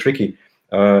very, very tricky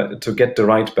to get the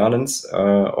right balance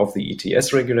of the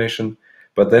ETS regulation.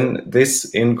 But then this,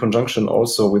 in conjunction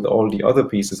also with all the other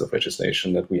pieces of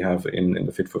legislation that we have in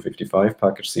the Fit for 55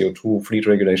 package, CO2, fleet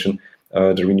regulation,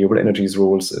 the renewable energies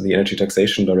rules, the energy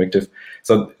taxation directive.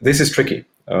 So this is tricky.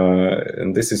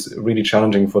 And this is really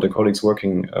challenging for the colleagues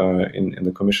working in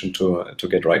the Commission to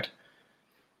get right.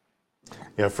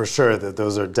 Yeah, for sure.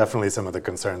 Those are definitely some of the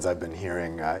concerns I've been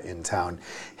hearing in town.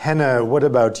 Henna, what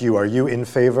about you? Are you in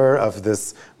favor of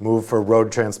this move for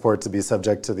road transport to be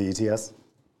subject to the ETS?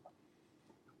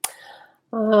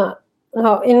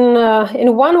 No,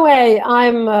 in one way,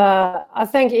 I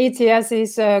think ETS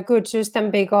is a good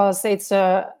system because it's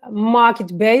a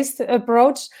market-based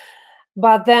approach.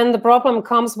 But then the problem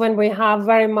comes when we have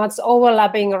very much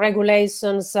overlapping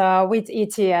regulations with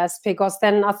ETS, because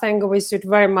then I think we should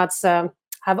very much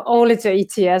have only the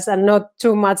ETS and not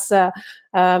too much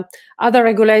other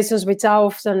regulations which are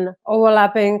often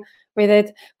overlapping with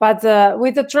it. But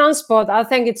with the transport, I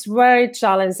think it's very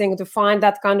challenging to find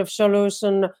that kind of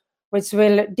solution which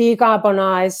will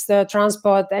decarbonize the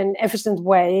transport in an efficient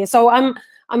way. So I'm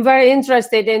very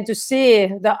interested in to see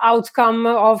the outcome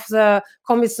of the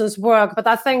Commission's work, but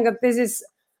I think that this is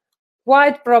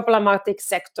quite problematic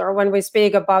sector when we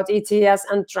speak about ETS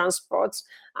and transport.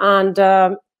 And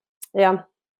yeah,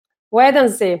 wait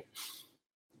and see.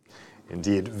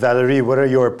 Indeed. Valerie, what are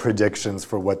your predictions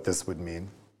for what this would mean?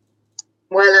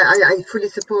 Well, I fully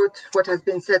support what has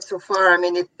been said so far. I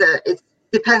mean, it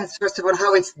depends, first of all,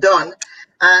 how it's done.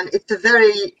 And it's a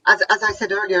very, as I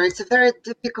said earlier, it's a very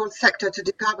difficult sector to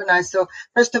decarbonize. So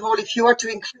first of all, if you are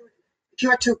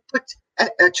to put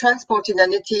a transport in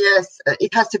an ETS,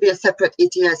 it has to be a separate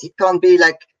ETS. It can't be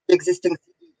like the existing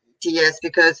ETS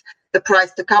because the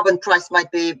carbon price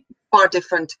might be far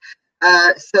different.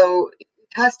 So it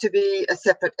has to be a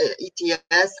separate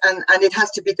ETS, and it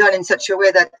has to be done in such a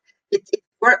way that it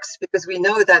works, because we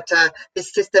know that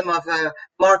this system of the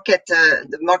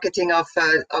marketing of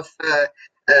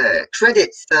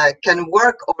credits can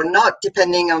work or not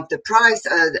depending on the price.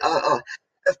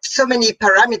 So many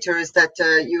parameters that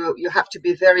you have to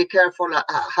be very careful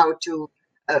how to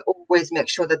always make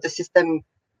sure that the system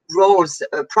rolls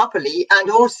properly, and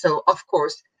also, of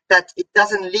course, that it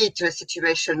doesn't lead to a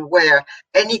situation where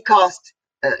any cost,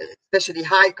 especially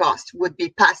high cost, would be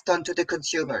passed on to the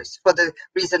consumers for the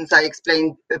reasons I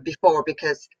explained before,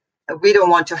 because we don't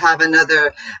want to have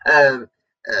another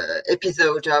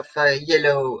episode of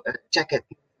yellow jacket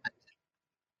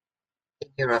in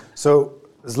Europe. So,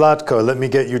 Zlatko, let me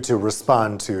get you to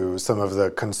respond to some of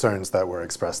the concerns that were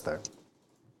expressed there.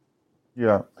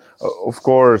 Yeah, of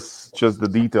course, just the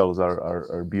details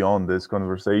are beyond this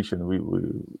conversation.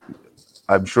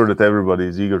 I'm sure that everybody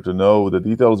is eager to know the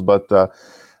details, but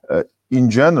in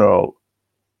general,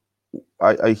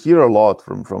 I hear a lot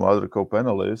from other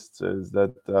co-panelists is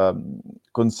that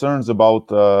concerns about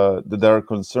that there are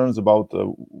concerns about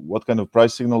what kind of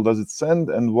price signal does it send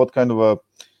and what kind of a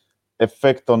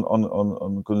effect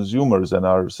on consumers and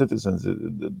our citizens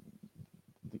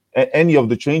any of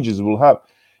the changes will have.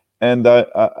 And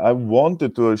I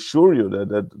wanted to assure you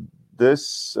that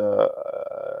this,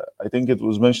 I think it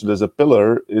was mentioned as a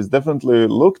pillar, is definitely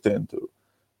looked into.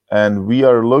 And we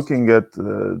are looking at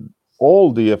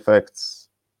all the effects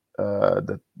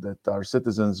that our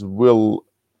citizens will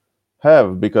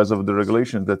have because of the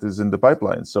regulation that is in the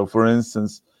pipeline. So, for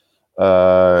instance,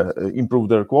 improve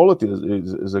their quality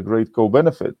is a great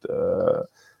co-benefit.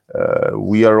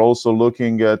 We are also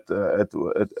looking at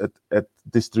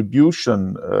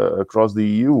distribution across the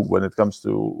EU when it comes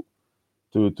to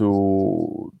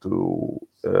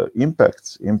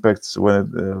impacts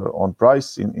when on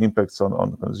price, impacts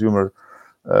on consumer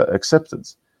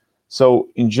acceptance. So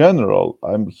in general,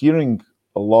 I'm hearing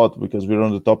a lot, because we're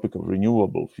on the topic of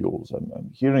renewable fuels.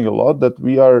 I'm hearing a lot that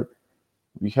we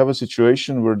have a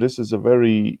situation where this is a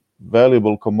very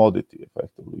valuable commodity,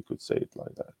 effectively, you could say it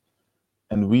like that.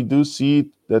 And we do see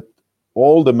that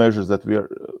all the measures that we are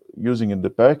using in the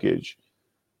package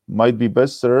might be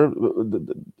best served.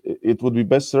 It would be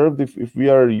best served if we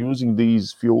are using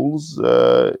these fuels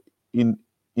in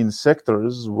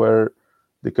sectors where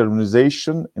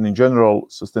decarbonization and in general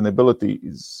sustainability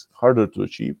is harder to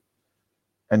achieve.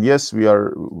 And yes, we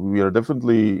are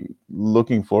definitely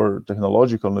looking for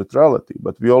technological neutrality,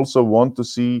 but we also want to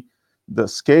see the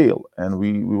scale, and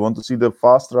we want to see the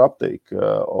faster uptake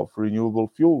of renewable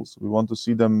fuels. We want to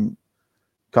see them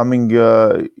coming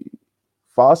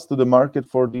fast to the market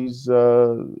for these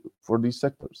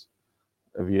sectors,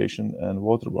 aviation and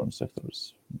waterborne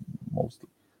sectors mostly.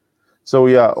 So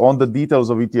yeah, on the details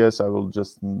of ETS, I will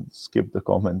just skip the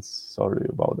comments. Sorry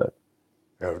about that.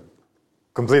 Yeah,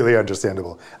 completely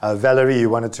understandable. Valerie, you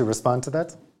wanted to respond to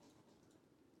that?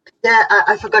 Yeah,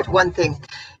 I forgot one thing.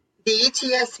 The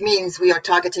ETS means we are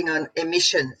targeting on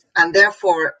emissions, and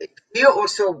therefore we are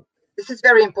also, this is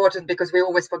very important because we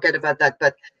always forget about that,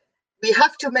 but we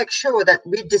have to make sure that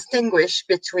we distinguish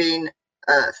between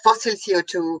fossil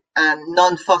CO2 and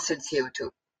non-fossil CO2,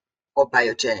 or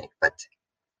biogenic, but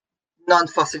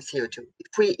non-fossil CO2.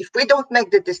 If we don't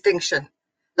make the distinction,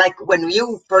 like when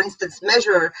you, for instance,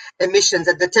 measure emissions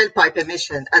at the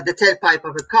tailpipe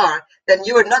of a car, then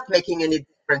you are not making any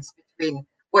difference between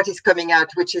what is coming out,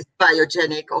 which is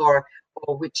biogenic or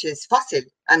which is fossil,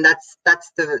 and that's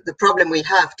the problem we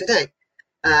have today.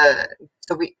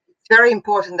 So it's very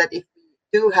important that if we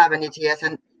do have an ETS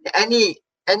and any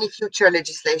future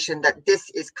legislation, that this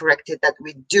is corrected, that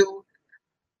we do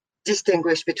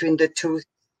distinguish between the two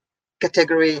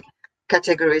categories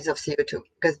of CO2,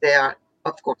 because they are,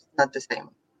 of course, not the same.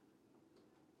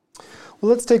 Well,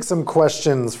 let's take some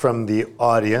questions from the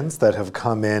audience that have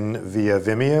come in via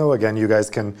Vimeo. Again, you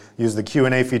guys can use the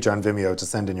Q&A feature on Vimeo to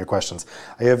send in your questions.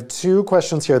 I have two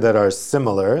questions here that are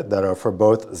similar, that are for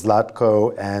both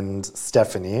Zlatko and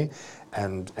Stephanie,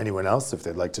 and anyone else if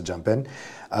they'd like to jump in.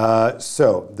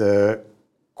 So the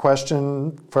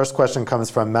first question comes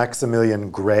from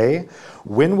Maximilian Gray.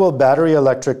 When will battery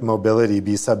electric mobility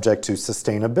be subject to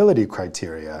sustainability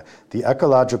criteria? The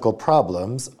ecological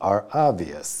problems are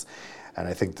obvious. And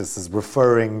I think this is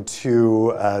referring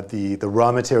to the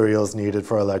raw materials needed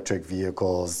for electric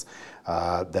vehicles,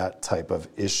 that type of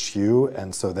issue.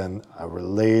 And so then a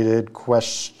related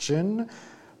question.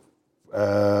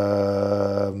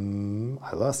 I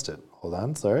lost it. Hold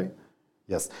on, sorry.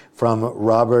 Yes, from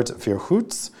Robert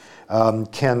Verhoets.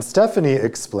 Can Stephanie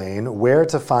explain where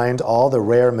to find all the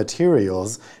rare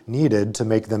materials needed to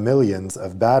make the millions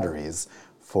of batteries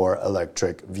for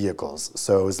electric vehicles?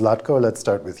 So Zlatko, let's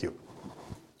start with you.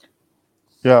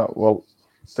 Yeah, well,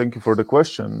 thank you for the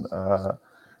question.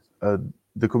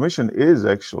 The Commission is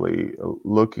actually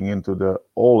looking into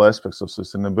all aspects of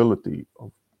sustainability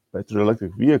of battery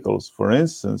electric vehicles, for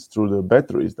instance, through the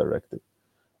Batteries Directive,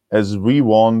 as we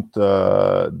want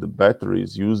the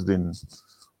batteries used in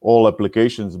all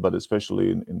applications, but especially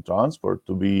in transport,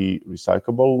 to be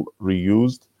recyclable,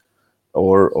 reused,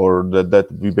 or that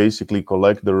we basically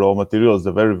collect the raw materials,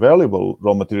 the very valuable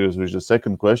raw materials, which the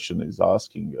second question is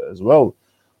asking as well,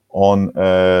 on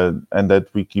and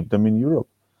that we keep them in Europe.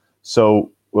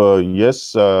 So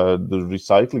yes, the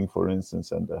recycling, for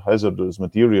instance, and the hazardous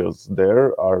materials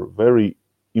there are very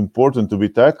important to be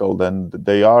tackled, and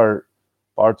they are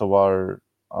part of our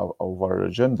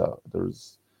agenda.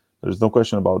 There's no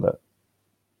question about that.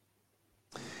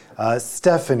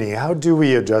 Stephanie, how do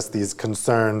we address these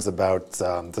concerns about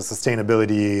the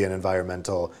sustainability and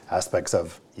environmental aspects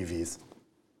of EVs?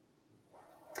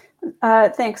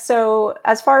 Thanks. So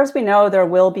as far as we know, there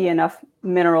will be enough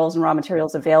minerals and raw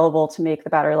materials available to make the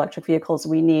battery electric vehicles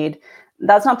we need.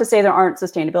 That's not to say there aren't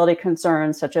sustainability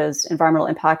concerns such as environmental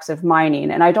impacts of mining.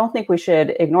 And I don't think we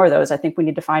should ignore those. I think we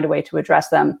need to find a way to address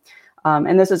them.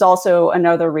 And this is also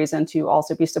another reason to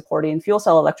also be supporting fuel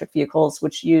cell electric vehicles,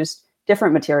 which use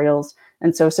different materials.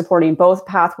 And so supporting both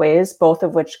pathways, both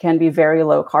of which can be very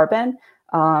low carbon,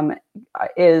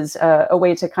 is a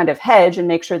way to kind of hedge and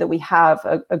make sure that we have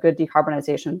a good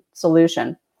decarbonization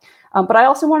solution. But I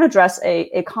also want to address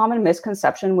a common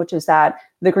misconception, which is that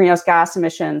the greenhouse gas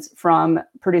emissions from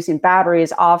producing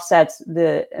batteries offsets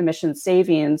the emission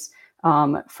savings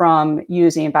from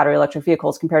using battery electric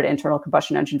vehicles compared to internal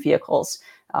combustion engine vehicles.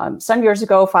 Some years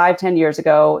ago, 5-10 years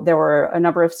ago, there were a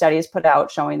number of studies put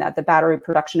out showing that the battery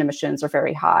production emissions are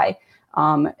very high.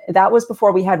 That was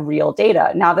before we had real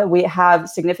data. Now that we have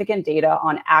significant data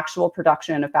on actual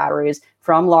production of batteries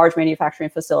from large manufacturing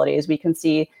facilities, we can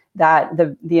see that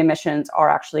the emissions are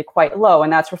actually quite low,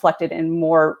 and that's reflected in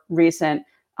more recent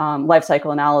life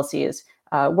cycle analyses.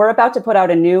 We're about to put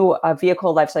out a new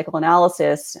vehicle life cycle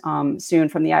analysis soon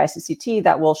from the ISCCT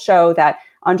that will show that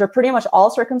under pretty much all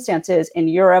circumstances in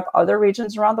Europe, other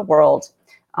regions around the world,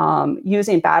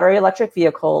 using battery electric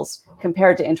vehicles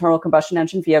compared to internal combustion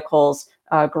engine vehicles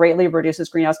greatly reduces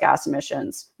greenhouse gas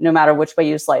emissions, no matter which way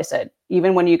you slice it.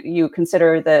 Even when you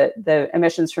consider the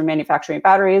emissions from manufacturing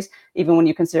batteries, even when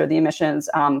you consider the emissions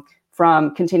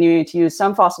from continuing to use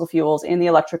some fossil fuels in the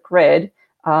electric grid,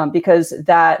 because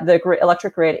the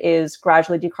electric grid is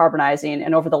gradually decarbonizing,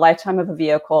 and over the lifetime of a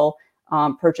vehicle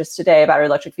purchased today, a battery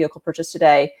electric vehicle purchased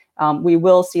today, we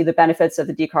will see the benefits of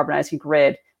the decarbonizing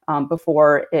grid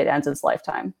before it ends its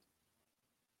lifetime.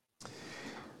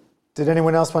 Did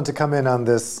anyone else want to come in on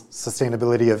this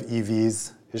sustainability of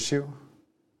EVs issue?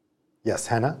 Yes,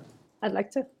 Hannah? I'd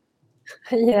like to.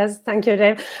 Yes, thank you,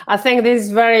 Dave. I think this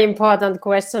is a very important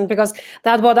question, because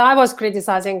that's what I was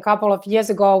criticizing a couple of years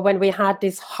ago when we had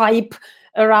this hype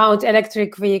around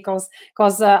electric vehicles,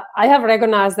 because I have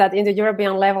recognized that in the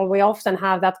European level, we often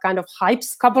have that kind of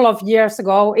hypes. A couple of years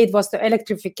ago, it was the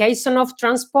electrification of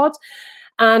transport,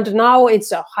 and now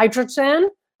it's hydrogen,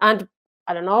 and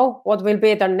I don't know what will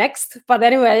be the next. But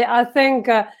anyway, I think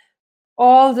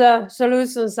all the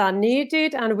solutions are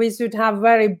needed, and we should have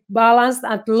very balanced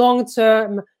and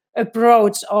long-term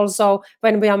approach also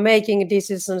when we are making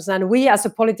decisions. And we as a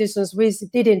politicians, we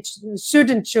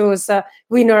shouldn't choose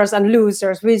winners and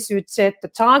losers. We should set the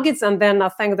targets, and then I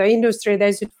think the industry,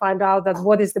 they should find out that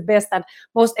what is the best and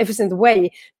most efficient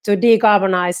way to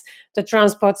decarbonize the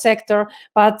transport sector.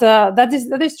 But that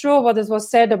is true what was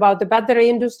said about the battery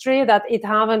industry, that it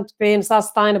haven't been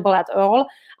sustainable at all.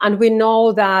 And we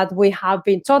know that we have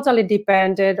been totally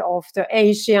dependent of the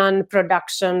Asian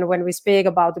production when we speak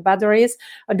about the batteries.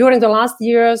 During the last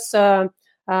years,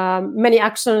 many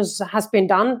actions has been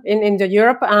done in the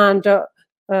Europe, and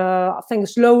I think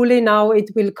slowly now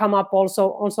it will come up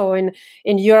also in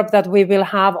Europe, that we will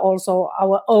have also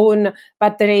our own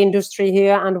battery industry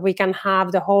here, and we can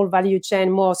have the whole value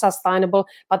chain more sustainable,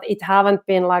 but it haven't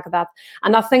been like that.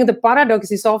 And I think the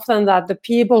paradox is often that the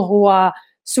people who are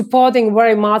supporting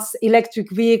very much electric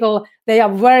vehicle, they are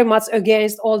very much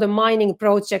against all the mining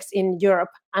projects in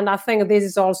Europe. And I think this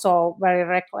is also very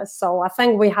reckless. So I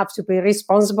think we have to be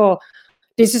responsible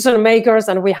decision makers,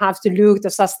 and we have to look at the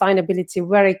sustainability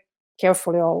very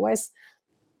carefully always.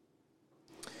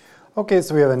 Okay,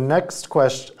 so we have a next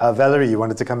question. Valerie, you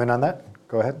wanted to come in on that?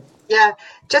 Go ahead. Yeah,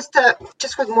 just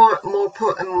with more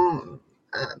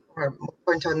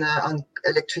point on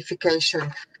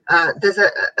electrification. There's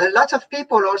a lot of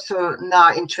people also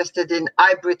now interested in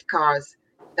hybrid cars.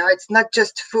 Now, it's not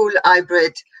just full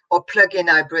hybrid or plug-in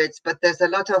hybrids, but there's a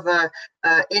lot of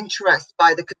interest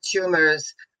by the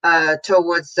consumers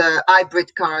towards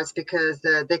hybrid cars, because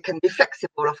they can be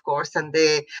flexible, of course, and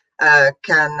they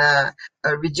can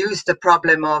reduce the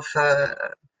problem of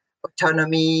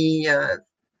autonomy.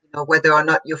 Whether or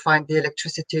not you find the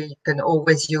electricity, you can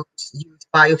always use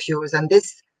biofuels, and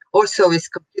this also is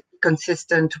completely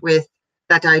consistent with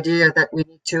that idea that we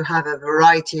need to have a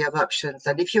variety of options.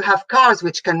 And if you have cars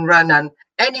which can run on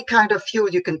any kind of fuel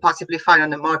you can possibly find on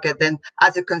the market, then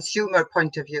as a consumer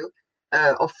point of view,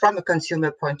 or from a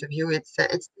consumer point of view, it's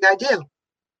the ideal.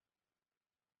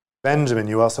 Benjamin,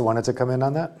 you also wanted to come in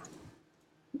on that?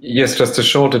 Yes, just a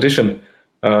short addition.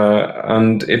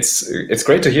 And it's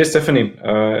great to hear, Stephanie,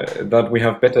 that we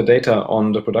have better data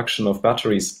on the production of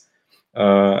batteries,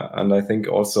 and I think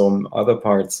also on other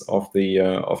parts of the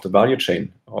value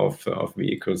chain of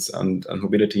vehicles and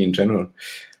mobility in general.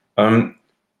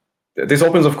 This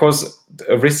opens, of course,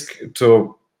 a risk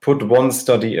to put one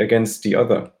study against the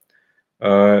other,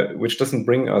 which doesn't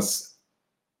bring us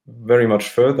very much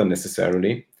further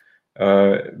necessarily.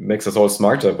 Makes us all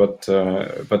smarter, but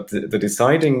the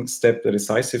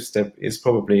decisive step is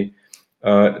probably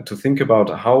to think about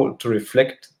how to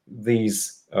reflect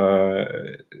these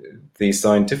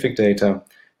scientific data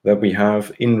that we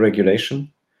have in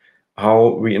regulation,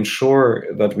 how we ensure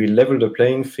that we level the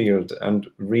playing field and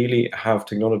really have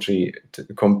technology to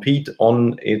compete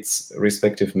on its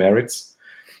respective merits.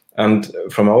 And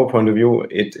from our point of view,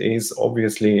 it is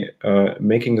obviously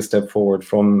making the step forward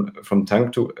from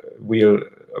tank to wheel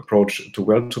approach to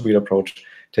well to wheel approach,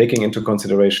 taking into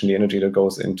consideration the energy that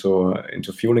goes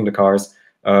into fueling the cars,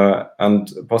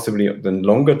 and possibly then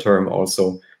longer term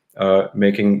also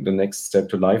making the next step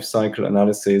to life cycle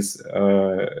analysis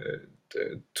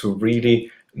to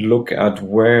really look at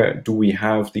where do we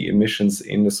have the emissions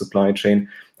in the supply chain,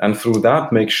 and through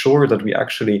that make sure that we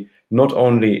actually not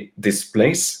only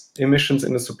displace emissions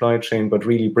in the supply chain, but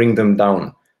really bring them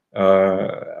down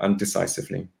and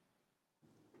decisively.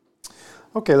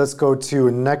 Okay, let's go to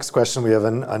next question. We have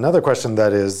another question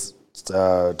that is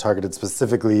targeted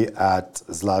specifically at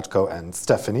Zlatko and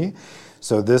Stephanie.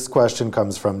 So this question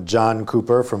comes from John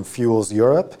Cooper from Fuels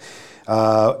Europe.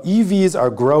 EVs are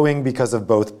growing because of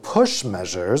both push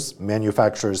measures,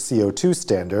 manufacturers' CO2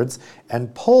 standards,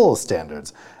 and pull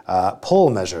standards, pull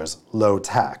measures, low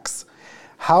tax.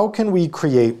 How can we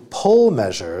create pull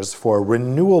measures for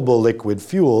renewable liquid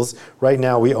fuels? Right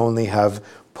now, we only have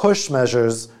push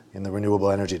measures in the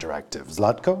Renewable Energy Directive.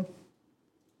 Zlatko?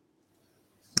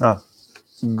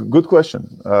 Good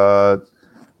question.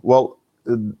 Well,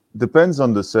 it depends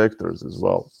on the sectors as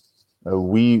well.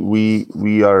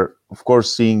 We are, of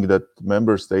course, seeing that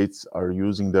member states are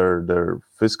using their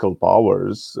fiscal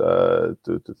powers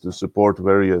to support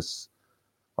various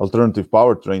alternative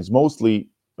powertrains, mostly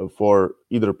for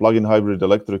either plug-in hybrid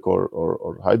electric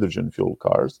or hydrogen fuel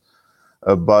cars.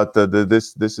 But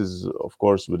this is, of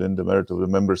course, within the merit of the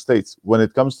member states. When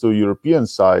it comes to European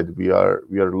side, we are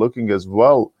looking as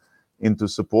well into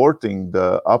supporting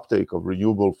the uptake of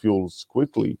renewable fuels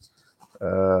quickly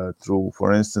through,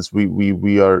 for instance,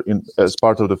 we are in, as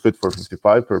part of the Fit for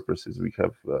 55 purposes, we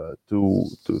have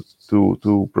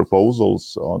two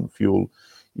proposals on fuel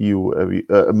EU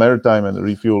maritime and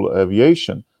refuel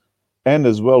aviation, and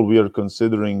as well we are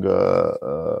considering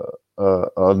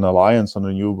an alliance on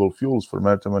renewable fuels for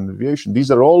maritime and aviation. These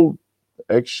are all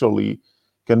actually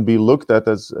can be looked at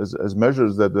as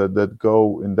measures that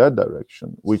go in that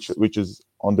direction, which is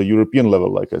on the European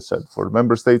level, like I said. For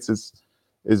member states,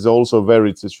 is also a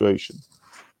varied situation,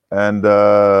 and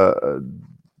the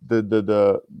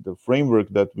framework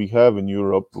that we have in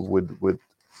Europe with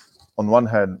on one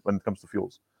hand, when it comes to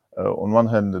fuels, on one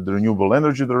hand the Renewable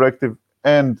Energy Directive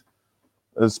and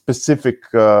specific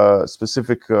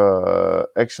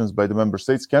actions by the member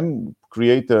states can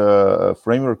create a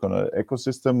framework on an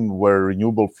ecosystem where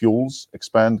renewable fuels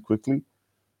expand quickly.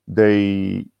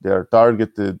 They are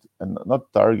targeted and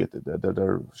not targeted.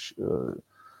 They're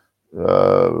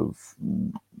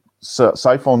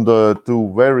siphoned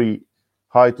to very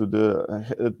high to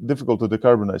the difficult to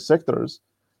decarbonize sectors,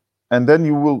 and then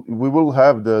we will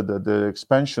have the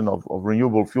expansion of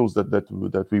renewable fuels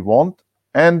that we want,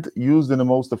 and used in the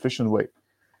most efficient way.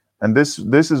 And this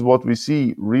is what we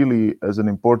see really as an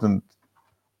important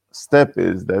step,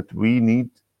 is that we need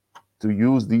to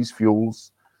use these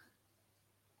fuels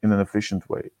in an efficient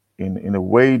way, in a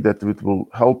way that it will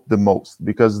help the most,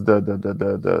 because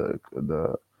the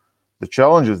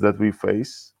challenges that we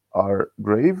face are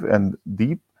grave and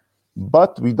deep,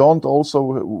 but we don't also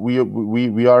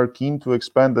we are keen to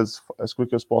expand as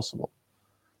quick as possible.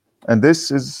 And this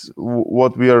is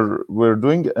what we're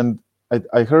doing. And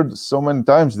I heard so many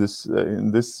times this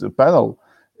in this panel,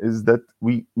 is that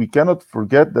we cannot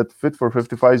forget that Fit for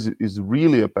 55 is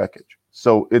really a package.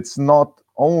 So it's not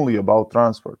only about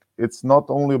transport. It's not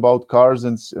only about cars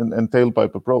and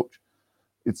tailpipe approach.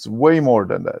 It's way more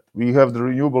than that. We have the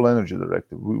Renewable Energy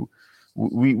Directive.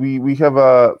 We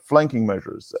have flanking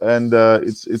measures, and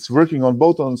it's working on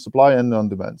both on supply and on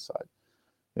demand side.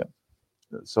 Yeah.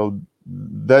 So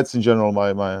that's in general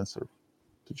my answer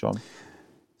to John.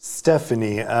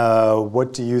 Stephanie,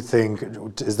 what do you think?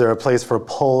 Is there a place for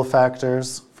pull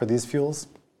factors for these fuels?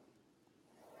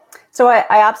 So I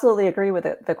absolutely agree with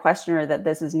the questioner that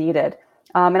this is needed.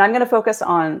 And I'm going to focus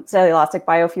on cellulosic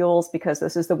biofuels because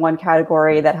this is the one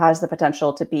category that has the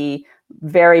potential to be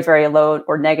very, very low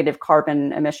or negative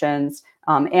carbon emissions,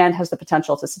 and has the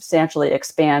potential to substantially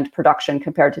expand production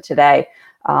compared to today.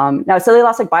 Now,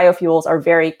 cellulosic biofuels are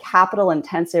very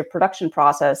capital-intensive production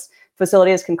process.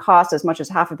 Facilities can cost as much as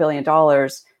 $500 million.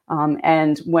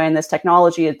 And when this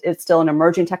technology, it's still an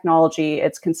emerging technology,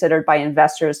 it's considered by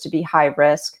investors to be high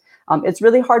risk. It's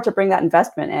really hard to bring that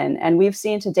investment in. And we've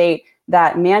seen to date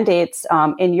that mandates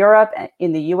in Europe,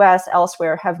 in the US,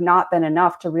 elsewhere have not been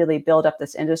enough to really build up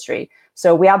this industry.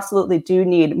 So we absolutely do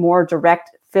need more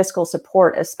direct fiscal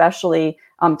support, especially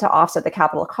to offset the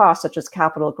capital costs, such as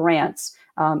capital grants.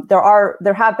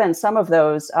 There have been some of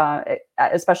those,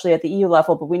 especially at the EU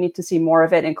level, but we need to see more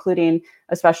of it, including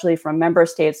especially from member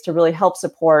states, to really help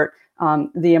support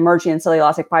the emerging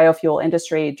cellulosic biofuel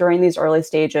industry during these early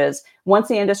stages. Once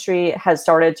the industry has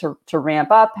started to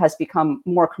ramp up, has become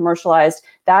more commercialized,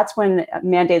 that's when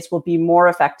mandates will be more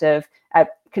effective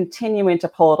at continuing to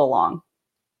pull it along.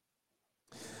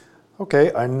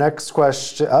 Okay, our next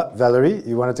question. Valerie,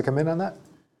 you wanted to come in on that?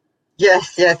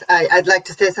 Yes, I'd like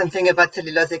to say something about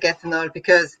cellulosic ethanol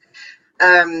because,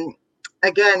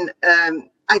 again,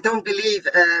 I don't believe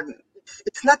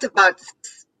it's not about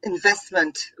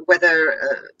investment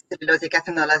whether cellulosic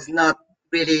ethanol has not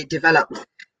really developed.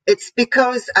 It's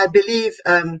because I believe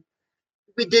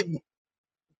we did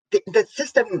the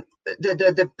system.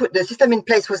 The system in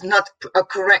place was not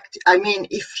correct. I mean,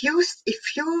 if you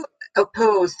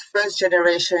oppose first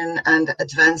generation and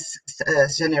advanced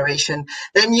generation,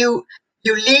 then you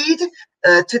lead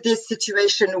to this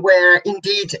situation where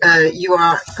indeed you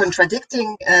are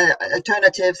contradicting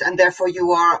alternatives, and therefore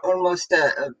you are almost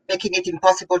making it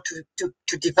impossible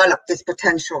to develop this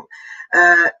potential.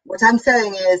 What I'm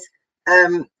saying is,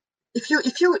 if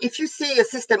you see a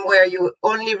system where you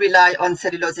only rely on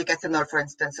cellulosic ethanol, for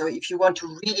instance, so if you want to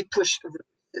really push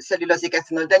cellulosic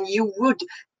ethanol, then you would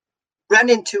run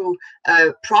into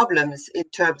problems in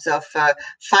terms of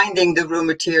finding the raw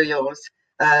materials.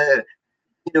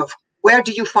 Where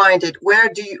do you find it? Where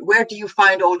do you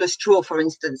find all the straw, for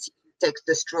instance? Take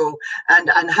the straw,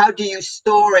 and how do you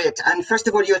store it? And first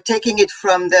of all, you're taking it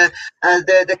from the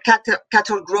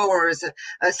cattle growers.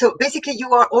 So basically,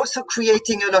 you are also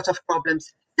creating a lot of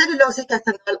problems. Cellulosic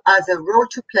ethanol has a role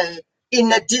to play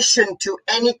in addition to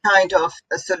any kind of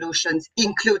solutions,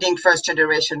 including first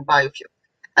generation biofuel.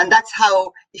 And that's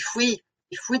how, if we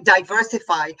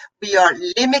diversify, we are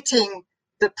limiting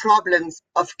the problems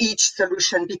of each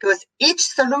solution, because each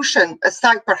solution,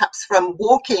 aside perhaps from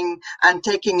walking and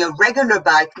taking a regular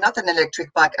bike, not an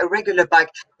electric bike, a regular bike,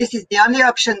 this is the only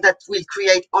option that will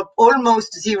create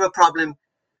almost zero problem.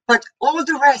 But all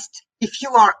the rest, if you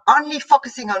are only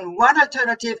focusing on one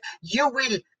alternative, you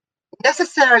will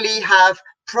necessarily have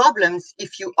problems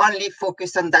if you only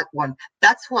focus on that one.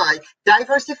 That's why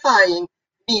diversifying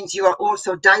means you are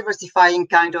also diversifying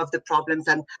kind of the problems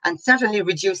and certainly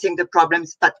reducing the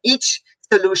problems that each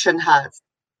solution has.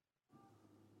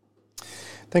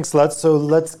 Thanks a lot. So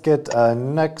let's get a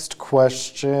next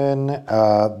question.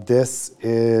 This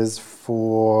is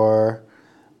for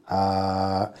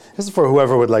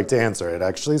whoever would like to answer it,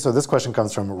 actually. So this question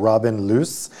comes from Robin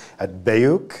Luce at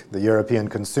BEUC, the European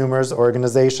Consumers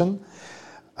Organization.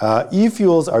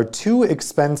 E-fuels are too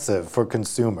expensive for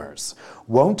consumers.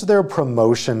 Won't their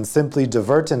promotion simply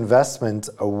divert investment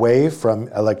away from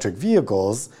electric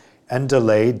vehicles and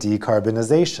delay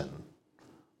decarbonization?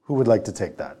 Who would like to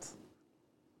take that?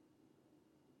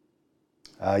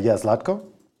 Yes, Latko?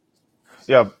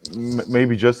 Yeah,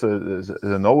 maybe just as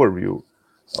an overview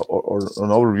or an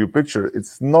overview picture.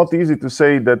 It's not easy to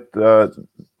say that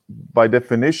by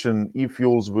definition,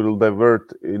 e-fuels will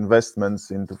divert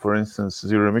investments into, for instance,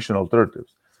 zero-emission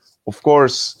alternatives. Of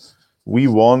course, we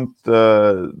want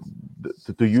to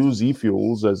use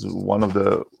e-fuels as one of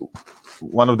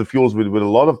the fuels with a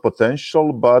lot of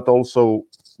potential, but also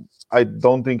I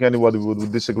don't think anybody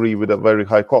would disagree with a very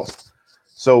high cost.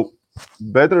 So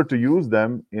better to use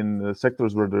them in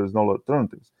sectors where there is no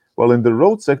alternatives. Well, in the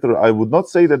road sector, I would not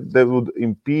say that they would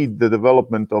impede the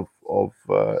development of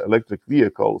electric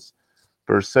vehicles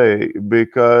per se,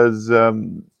 because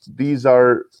these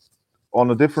are on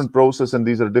a different process and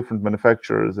these are different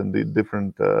manufacturers and the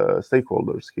different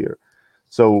stakeholders here.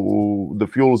 So the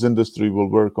fuels industry will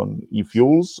work on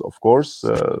e-fuels, of course,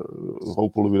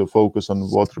 hopefully with a focus on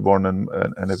waterborne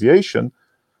and aviation.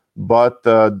 But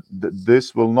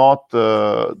this will not,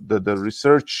 the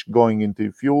research going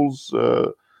into fuels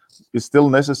is still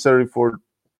necessary for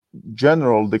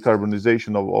general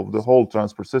decarbonization of the whole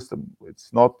transport system.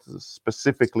 It's not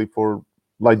specifically for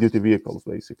light-duty vehicles,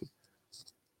 basically.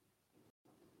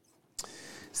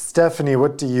 Stephanie,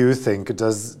 what do you think?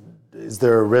 Is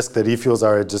there a risk that e-fuels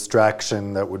are a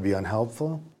distraction that would be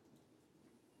unhelpful?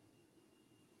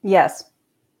 Yes,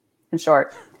 in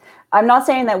short. I'm not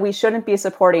saying that we shouldn't be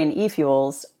supporting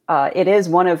e-fuels. It is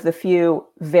one of the few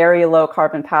very low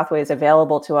carbon pathways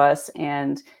available to us,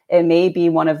 and it may be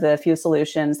one of the few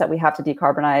solutions that we have to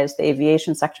decarbonize the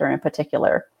aviation sector in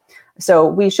particular. So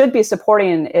we should be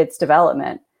supporting its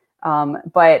development.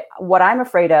 But what I'm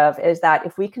afraid of is that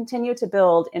if we continue to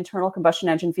build internal combustion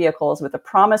engine vehicles with the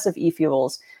promise of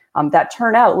e-fuels that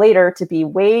turn out later to be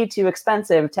way too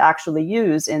expensive to actually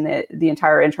use in the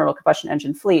entire internal combustion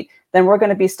engine fleet, then we're going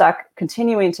to be stuck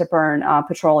continuing to burn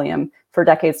petroleum for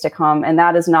decades to come. And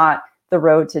that is not the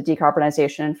road to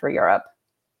decarbonization for Europe.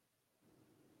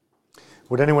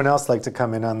 Would anyone else like to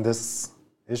come in on this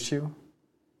issue?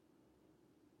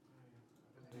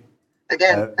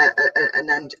 Again,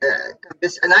 an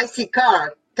IC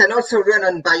car can also run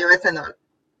on bioethanol.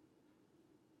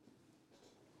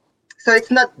 So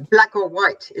it's not black or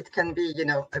white. It can be,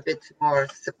 a bit more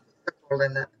role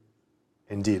in that.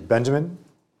 Indeed. Benjamin?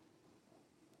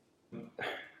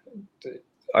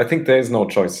 I think there is no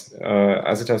choice.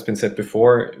 As it has been said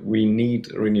before, we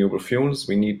need renewable fuels.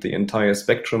 We need the entire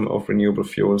spectrum of renewable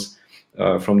fuels,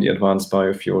 from the advanced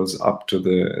biofuels up to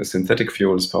the synthetic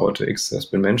fuels. Power-to-X has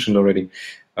been mentioned already.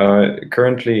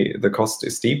 Currently, the cost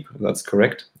is steep. That's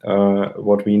correct.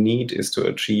 What we need is to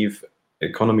achieve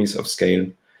economies of scale.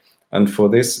 And for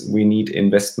this, we need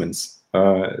investments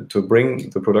to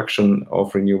bring the production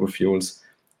of renewable fuels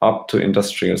up to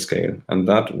industrial scale. And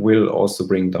that will also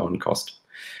bring down cost.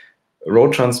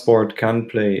 Road transport can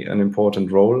play an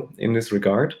important role in this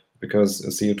regard, because a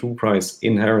CO2 price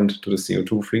inherent to the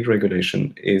CO2 fleet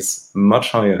regulation is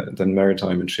much higher than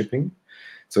maritime and shipping.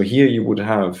 So here you would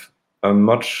have a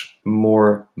much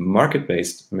more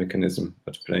market-based mechanism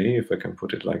at play, if I can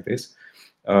put it like this,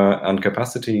 and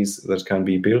capacities that can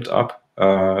be built up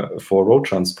for road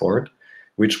transport,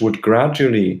 which would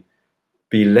gradually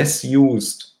be less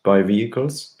used by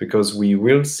vehicles, because we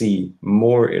will see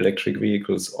more electric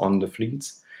vehicles on the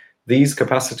fleets. These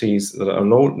capacities that are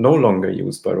no longer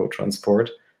used by road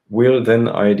transport will then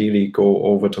ideally go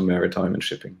over to maritime and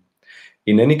shipping.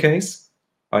 In any case,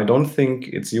 I don't think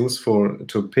it's useful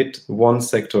to pit one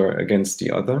sector against the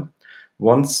other.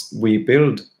 Once we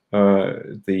build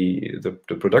the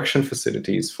production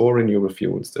facilities for renewable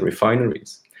fuels, the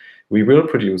refineries, we will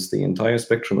produce the entire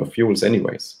spectrum of fuels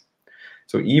anyways.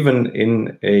 So even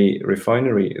in a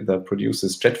refinery that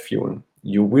produces jet fuel,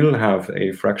 you will have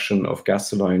a fraction of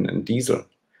gasoline and diesel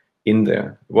in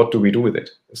there. What do we do with it?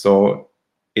 So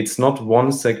it's not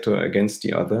one sector against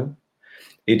the other.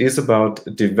 It is about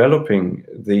developing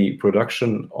the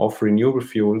production of renewable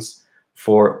fuels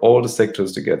for all the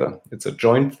sectors together. It's a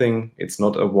joint thing. It's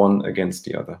not a one against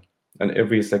the other. And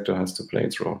every sector has to play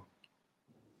its role.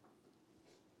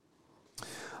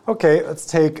 Okay, let's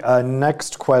take a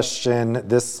next question.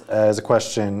 This is a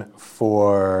question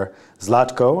for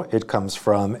Zlatko. It comes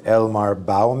from Elmar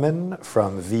Baumann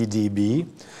from VDB.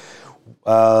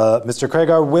 Mr.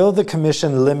 Kregar, will the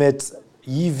Commission limit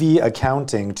EV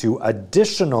accounting to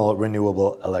additional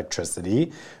renewable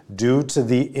electricity due to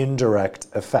the indirect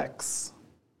effects?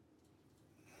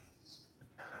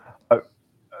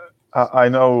 I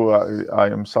know I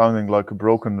am sounding like a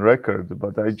broken record,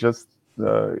 but I just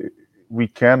we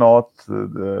cannot,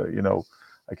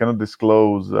 I cannot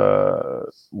disclose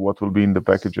what will be in the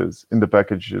package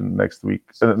next week,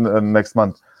 next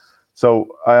month.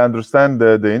 So I understand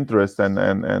the interest and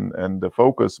the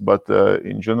focus, but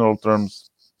in general terms,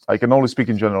 I can only speak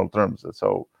in general terms.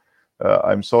 So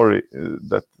I'm sorry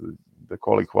that the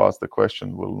colleague who asked the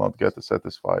question will not get a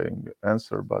satisfying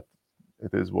answer, but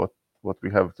it is what we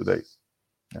have today.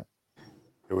 Yeah.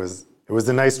 It was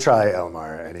a nice try,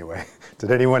 Elmar, anyway.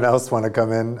 Did anyone else want to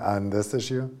come in on this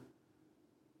issue?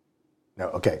 No,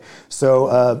 okay.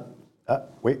 So,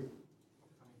 wait.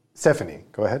 Stephanie,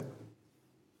 go ahead.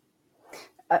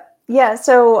 Yeah,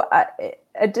 so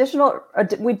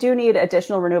we do need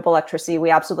additional renewable electricity. We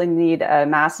absolutely need a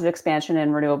massive expansion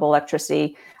in renewable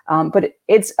electricity. But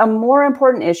it's a more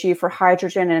important issue for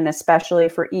hydrogen and especially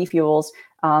for e-fuels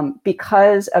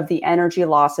because of the energy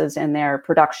losses in their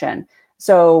production.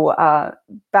 So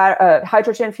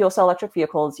hydrogen fuel cell electric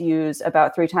vehicles use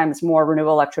about 3 times more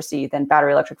renewable electricity than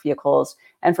battery electric vehicles.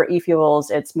 And for e-fuels,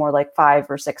 it's more like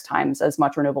 5 or 6 times as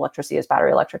much renewable electricity as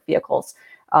battery electric vehicles.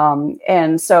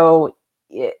 And so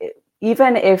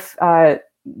even if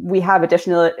we have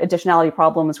additionality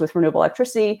problems with renewable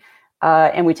electricity,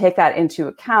 and we take that into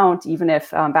account, even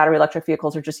if battery electric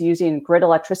vehicles are just using grid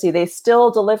electricity, they still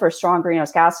deliver strong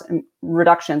greenhouse gas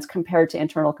reductions compared to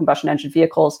internal combustion engine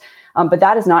vehicles. But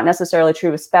that is not necessarily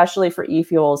true, especially for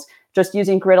e-fuels. Just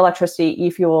using grid electricity,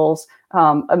 e-fuels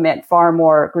emit far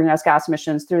more greenhouse gas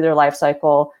emissions through their life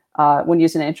cycle when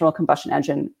using an internal combustion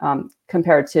engine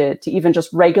compared to even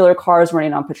just regular cars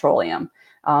running on petroleum.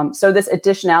 So this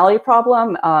additionality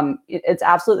problem, it's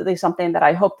absolutely something that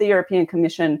I hope the European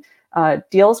Commission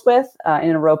deals with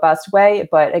in a robust way.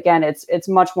 But again, it's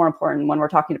much more important when we're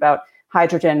talking about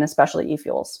hydrogen, especially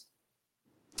e-fuels.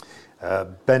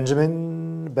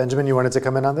 Benjamin, you wanted to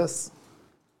come in on this?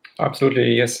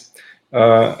 Absolutely, yes.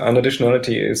 And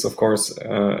additionality is, of course,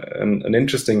 an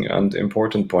interesting and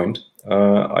important point.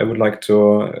 I would like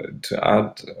to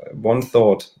add one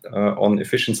thought on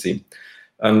efficiency.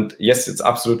 And yes, it's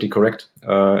absolutely correct.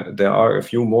 There are a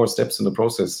few more steps in the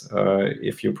process.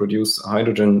 If you produce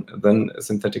hydrogen, then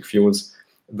synthetic fuels,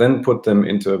 then put them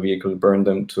into a vehicle, burn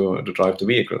them to drive the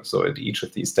vehicle. So at each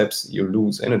of these steps, you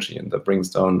lose energy, and that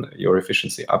brings down your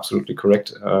efficiency. Absolutely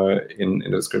correct in the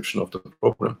description of the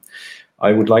problem.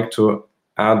 I would like to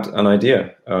add an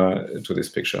idea to this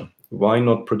picture. Why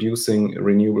not producing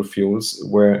renewable fuels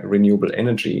where renewable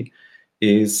energy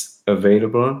is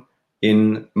available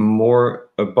in more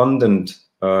abundant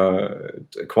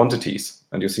quantities?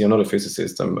 And you see, I'm not a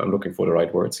physicist, I'm looking for the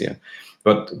right words here.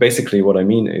 But basically what I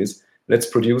mean is, let's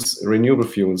produce renewable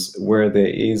fuels where there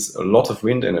is a lot of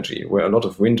wind energy, where a lot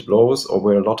of wind blows, or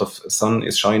where a lot of sun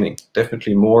is shining.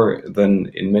 Definitely more than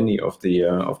in many of the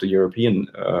European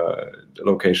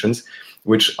locations,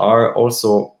 which are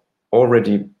also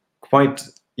already quite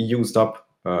used up.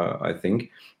 I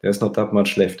think there's not that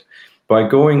much left. By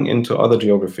going into other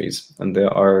geographies, and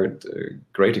there are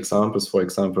great examples, for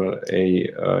example,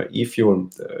 a e-fuel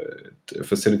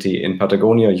facility in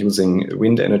Patagonia using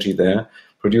wind energy there,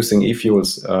 producing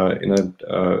e-fuels in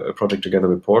a project together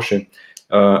with Porsche,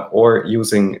 or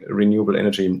using renewable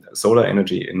energy, solar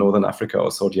energy in Northern Africa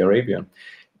or Saudi Arabia.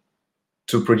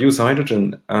 To produce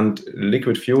hydrogen and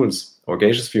liquid fuels or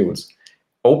gaseous fuels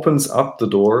opens up the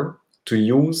door to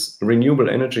use renewable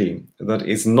energy that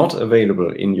is not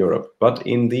available in Europe, but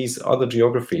in these other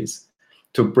geographies,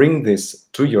 to bring this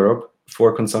to Europe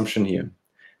for consumption here,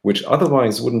 which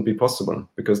otherwise wouldn't be possible,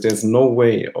 because there's no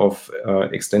way of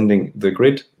extending the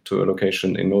grid to a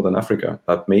location in Northern Africa.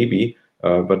 That may be,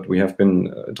 but we have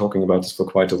been talking about this for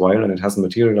quite a while and it hasn't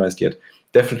materialized yet.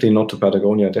 Definitely not to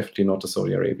Patagonia, definitely not to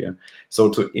Saudi Arabia.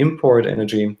 So to import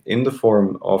energy in the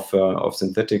form of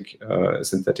synthetic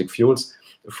fuels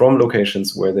from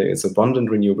locations where there is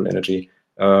abundant renewable energy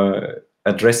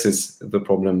addresses the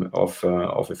problem of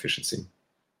efficiency.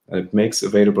 And it makes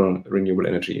available renewable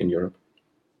energy in Europe.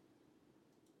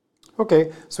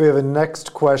 Okay, so we have a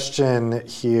next question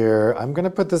here. I'm going to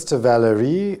put this to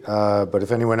Valerie, but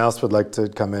if anyone else would like to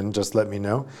come in, just let me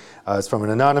know. It's from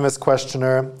an anonymous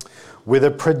questioner. With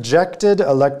a projected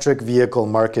electric vehicle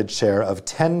market share of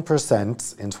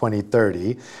 10% in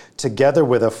 2030, together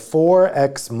with a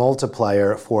 4x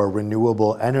multiplier for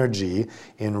renewable energy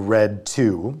in RED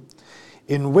II,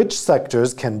 in which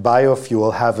sectors can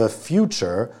biofuel have a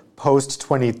future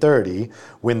post-2030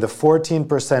 when the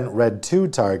 14% RED II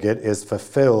target is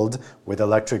fulfilled with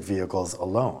electric vehicles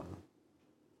alone?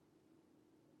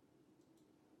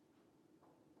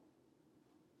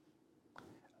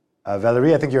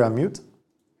 Valerie, I think you're on mute.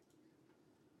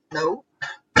 No.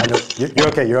 You're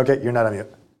okay. You're okay. You're not on mute.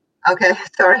 Okay,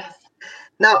 sorry.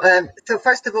 No. So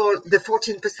first of all, the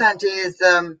 14% is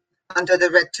under the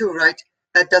RED II, right?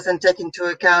 That doesn't take into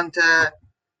account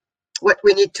what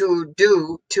we need to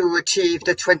do to achieve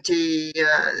the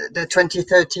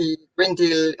 2030 Green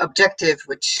Deal objective,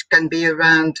 which can be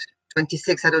around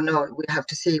 26. I don't know. We have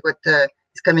to see what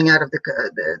is coming out of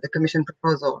the Commission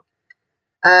proposal.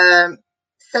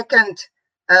 Second,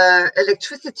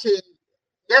 electricity.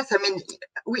 Yes, I mean,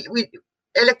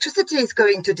 electricity is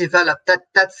going to develop.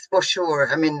 That's for sure.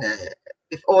 I mean,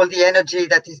 with all the energy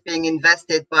that is being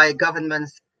invested by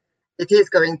governments, it is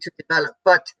going to develop.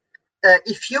 But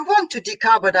if you want to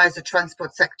decarbonize the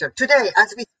transport sector today,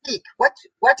 as we speak, what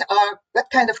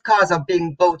kind of cars are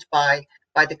being bought by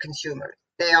the consumers?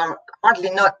 They are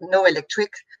hardly no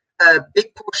electric. A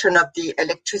big portion of the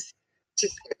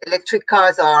electric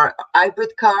cars are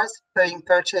hybrid cars being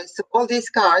purchased. So all these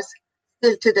cars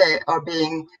still today are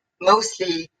being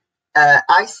mostly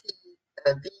IC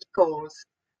vehicles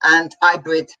and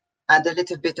hybrid and a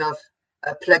little bit of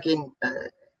plug-in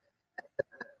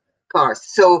cars.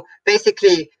 So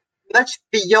basically, much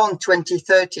beyond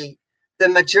 2030, the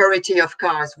majority of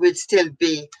cars will still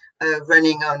be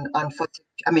running on fossil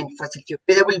fuel.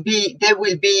 There will be IC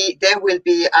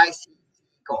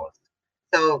vehicles.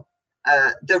 So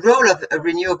the role of a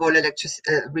renewable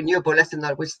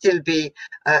ethanol will still be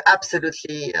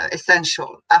absolutely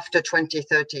essential after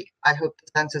 2030. I hope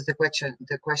this answers the question.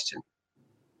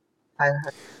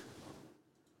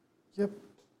 Yep.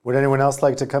 Would anyone else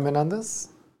like to come in on this?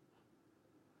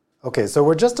 Okay, so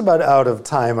we're just about out of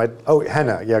time.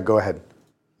 Henna, yeah, go ahead.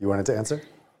 You wanted to answer?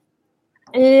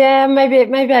 Yeah,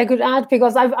 maybe I could add,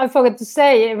 because I forgot to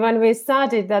say when we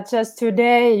started that just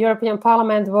today European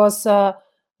Parliament was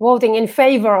voting in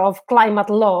favor of climate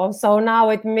law. So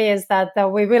now it means that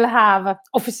we will have,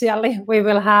 officially,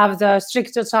 the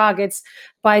stricter targets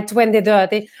by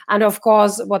 2030. And of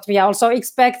course, what we are also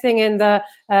expecting in the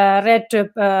RED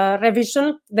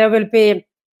revision, there will be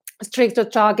stricter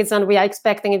targets, and we are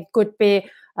expecting it could be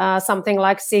something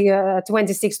like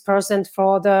 26%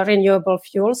 for the renewable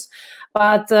fuels.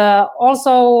 But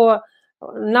also,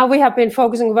 now we have been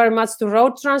focusing very much to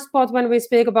road transport when we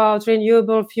speak about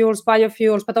renewable fuels,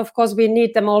 biofuels, but of course we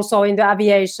need them also in the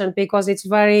aviation, because it's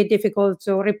very difficult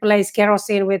to replace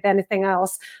kerosene with anything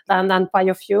else than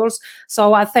biofuels.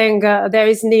 So I think there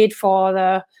is need for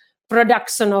the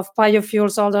production of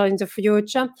biofuels also in the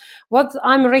future. What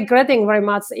I'm regretting very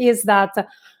much is that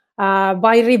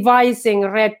by revising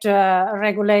RED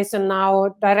regulation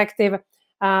now, directive,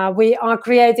 we are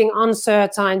creating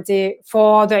uncertainty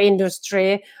for the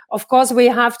industry. Of course, we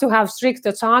have to have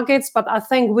stricter targets, but I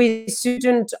think we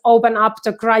shouldn't open up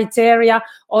the criteria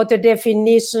or the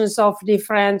definitions of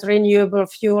different renewable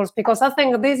fuels, because I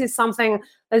think this is something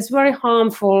that's very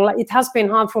harmful. It has been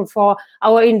harmful for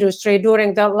our industry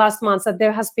during the last months, that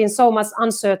there has been so much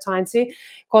uncertainty,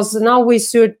 because now we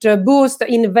should boost the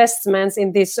investments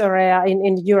in this area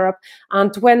in Europe.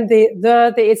 And when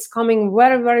it's coming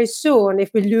very, very soon,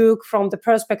 if we look from the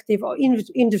perspective of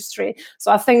industry.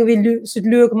 So I think we should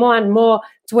look more and more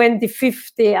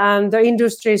 2050, and the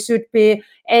industry should be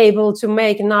able to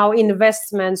make now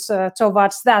investments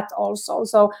towards that also.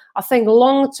 So I think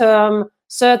long-term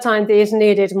certainty is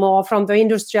needed more from the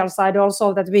industrial side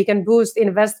also, that we can boost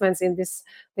investments in this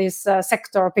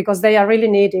sector, because they are really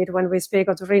needed when we speak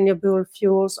of renewable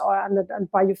fuels and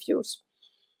biofuels.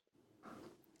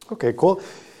 Okay, cool.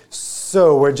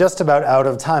 So we're just about out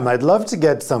of time. I'd love to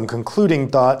get some concluding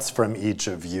thoughts from each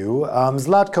of you.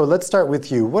 Zlatko, let's start with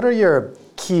you. What are your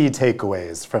key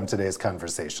takeaways from today's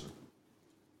conversation?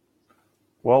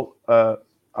 Well,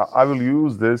 I will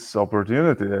use this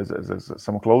opportunity as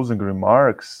some closing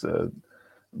remarks,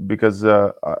 because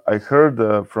I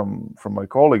heard from my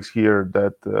colleagues here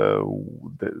that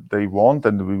they want,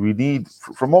 and we need,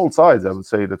 from all sides, I would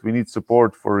say, that we need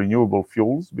support for renewable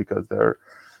fuels, because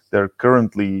they're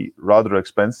currently rather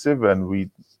expensive, and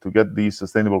to get these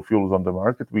sustainable fuels on the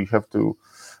market, we have to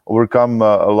overcome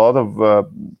a lot of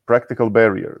practical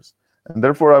barriers. And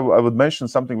therefore, I would mention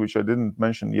something which I didn't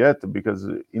mention yet, because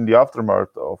in the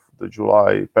aftermath of the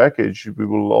July package,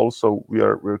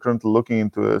 we're currently looking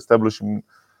into establishing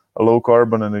a low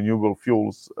carbon and renewable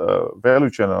fuels value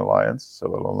chain alliance, so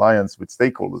an alliance with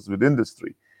stakeholders, with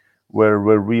industry, where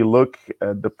we look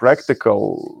at the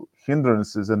practical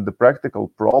hindrances and the practical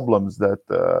problems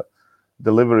that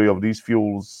delivery of these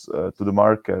fuels to the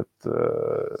market.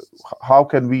 How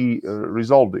can we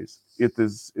resolve this?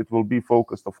 It will be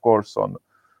focused, of course,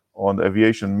 on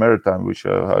aviation, maritime, which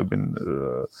I've been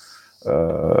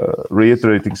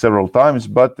reiterating several times.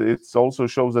 But it also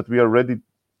shows that we are ready.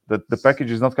 That the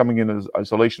package is not coming in as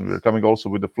isolation. We are coming also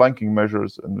with the flanking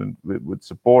measures and with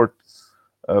support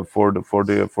for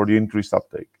the increased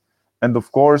uptake. And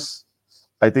of course,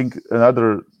 I think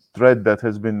another thread that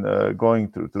has been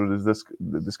going through this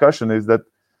discussion is that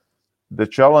the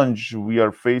challenge we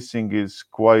are facing is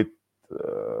quite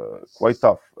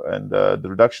tough, and the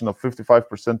reduction of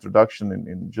 55% reduction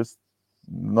in just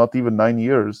not even 9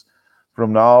 years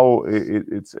from now,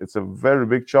 it's a very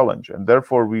big challenge, and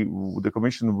therefore the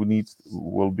Commission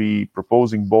will be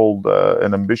proposing bold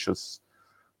and ambitious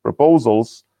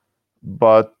proposals.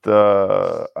 But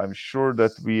I'm sure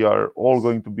that we are all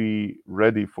going to be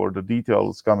ready for the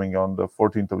details coming on the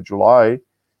 14th of July,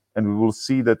 and we will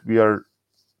see that we are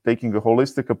taking a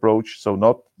holistic approach. So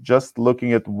not just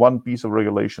looking at one piece of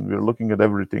regulation, we are looking at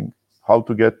everything, how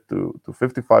to get to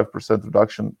 55%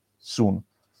 reduction soon.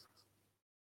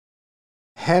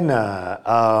 Henna,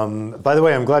 by the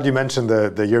way, I'm glad you mentioned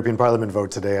the European Parliament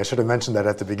vote today. I should have mentioned that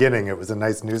at the beginning. It was a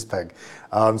nice news peg.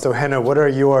 So Henna, what are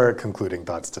your concluding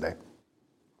thoughts today?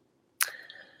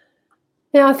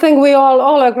 Yeah, I think we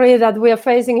all agree that we are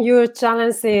facing huge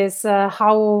challenges,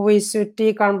 how we should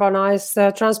decarbonize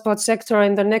the transport sector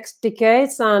in the next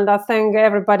decades. And I think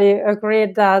everybody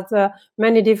agreed that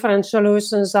many different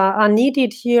solutions are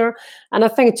needed here. And I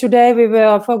think today we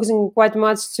were focusing quite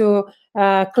much to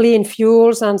clean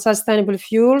fuels and sustainable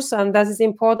fuels, and that is the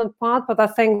important part. But I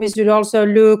think we should also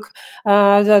look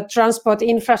the transport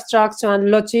infrastructure and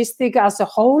logistic as a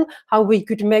whole, how we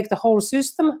could make the whole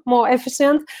system more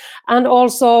efficient. And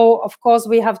also, of course,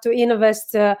 we have to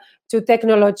invest to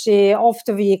technology of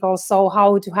the vehicles, so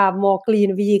how to have more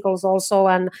clean vehicles also,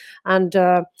 and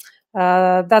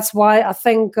that's why I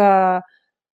think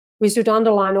we should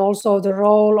underline also the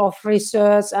role of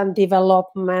research and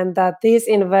development, that these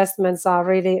investments are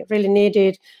really, really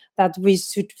needed, that we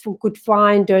could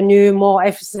find new, more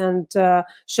efficient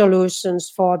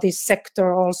solutions for this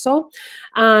sector also.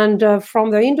 And from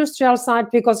the industrial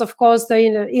side, because of course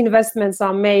the investments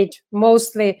are made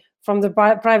mostly from the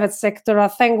private sector, I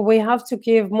think we have to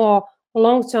give more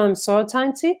long-term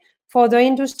certainty for the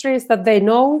industries, that they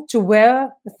know to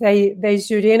where they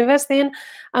should invest in.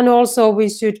 And also we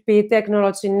should be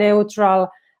technology neutral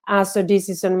as a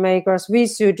decision makers. We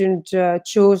shouldn't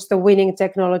choose the winning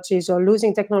technologies or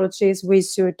losing technologies. We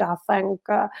should, I think,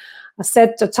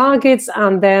 set the targets,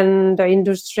 and then the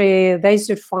industry, they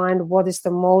should find what is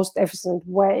the most efficient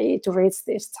way to reach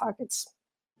these targets.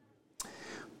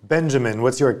 Benjamin,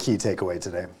 what's your key takeaway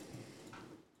today?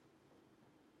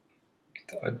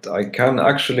 I can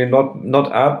actually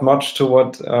not add much to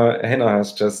what Henna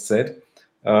has just said,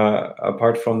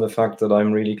 apart from the fact that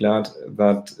I'm really glad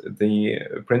that the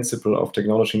principle of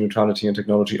technology neutrality and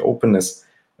technology openness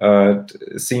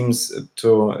seems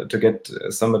to get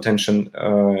some attention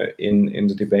in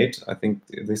the debate. I think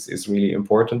this is really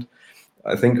important.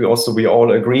 I think we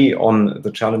all agree on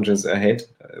the challenges ahead.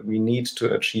 We need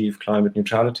to achieve climate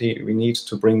neutrality. We need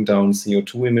to bring down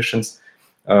CO2 emissions.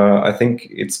 I think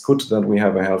it's good that we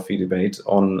have a healthy debate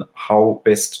on how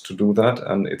best to do that,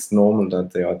 and it's normal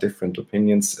that there are different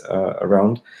opinions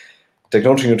around.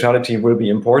 Technology neutrality will be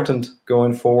important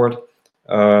going forward.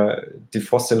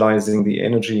 Defossilizing the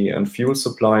energy and fuel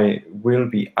supply will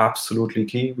be absolutely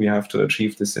key. We have to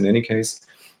achieve this in any case,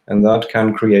 and that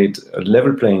can create a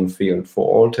level playing field for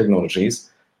all technologies,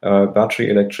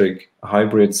 battery electric,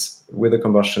 hybrids with a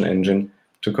combustion engine,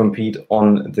 to compete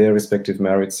on their respective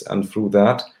merits, and through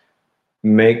that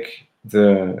make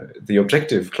the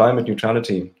objective, climate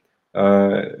neutrality,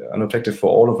 an objective for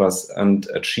all of us, and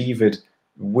achieve it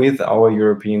with our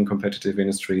European competitive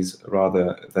industries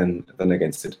rather than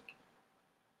against it.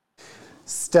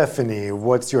 Stephanie,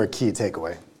 what's your key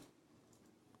takeaway?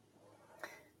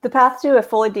 The path to a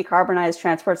fully decarbonized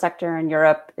transport sector in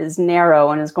Europe is narrow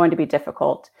and is going to be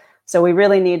difficult. So we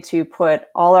really need to put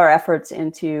all our efforts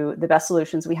into the best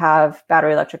solutions we have: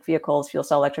 battery electric vehicles, fuel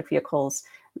cell electric vehicles,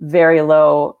 very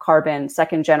low carbon,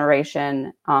 second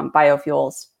generation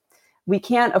biofuels. We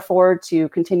can't afford to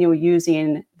continue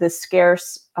using the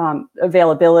scarce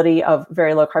availability of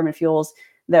very low carbon fuels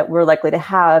that we're likely to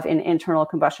have in internal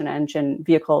combustion engine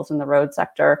vehicles in the road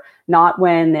sector, not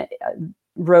when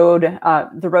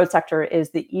the road sector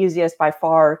is the easiest by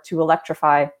far to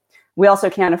electrify. We also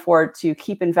can't afford to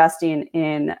keep investing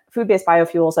in food-based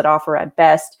biofuels that offer at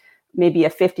best maybe a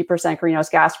 50% greenhouse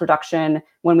gas reduction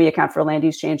when we account for land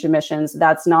use change emissions.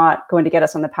 That's not going to get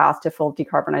us on the path to full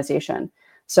decarbonization.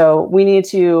 So we need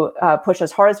to push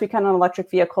as hard as we can on electric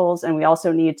vehicles, and we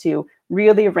also need to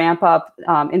really ramp up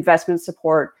investment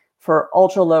support for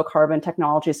ultra low carbon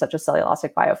technologies such as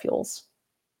cellulosic biofuels.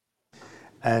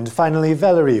 And finally,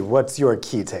 Valerie, what's your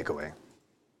key takeaway?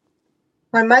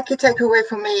 Well, my key takeaway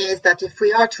for me is that if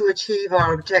we are to achieve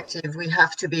our objective, we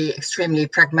have to be extremely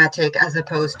pragmatic as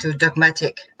opposed to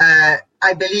dogmatic.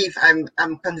 I believe,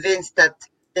 I'm convinced that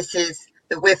this is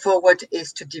the way forward,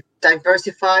 is to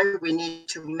diversify. We need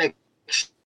to make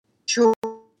sure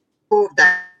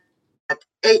that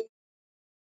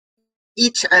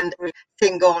each and every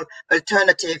single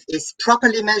alternative is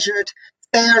properly measured,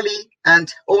 fairly,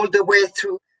 and all the way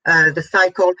through the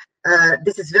cycle.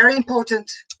 This is very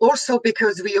important also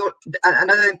because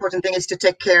another important thing is to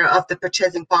take care of the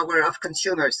purchasing power of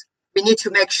consumers. We need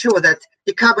to make sure that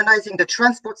decarbonizing the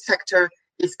transport sector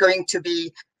is going to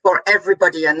be for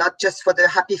everybody and not just for the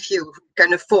happy few who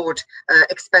can afford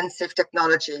expensive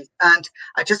technology. And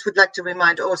I just would like to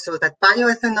remind also that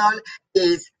bioethanol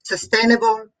is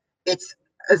sustainable, it's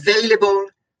available,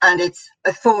 and it's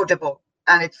affordable.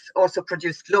 And it's also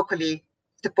produced locally,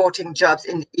 supporting jobs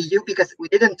in the EU, because we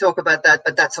didn't talk about that,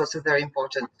 but that's also very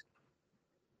important.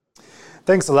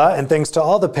 Thanks a lot, and thanks to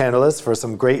all the panelists for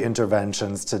some great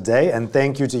interventions today, and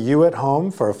thank you to you at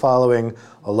home for following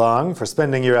along, for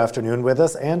spending your afternoon with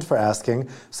us, and for asking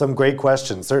some great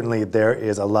questions. Certainly there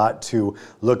is a lot to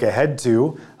look ahead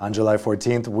to on July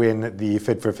 14th when the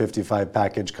Fit for 55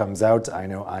 package comes out. I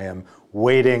know I am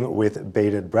waiting with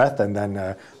bated breath, and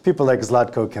then people like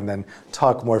Zlatko can then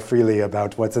talk more freely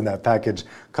about what's in that package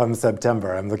come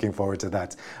September. I'm looking forward to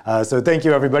that. So thank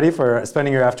you everybody for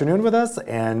spending your afternoon with us,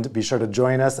 and be sure to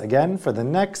join us again for the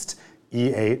next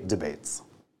E8 debates.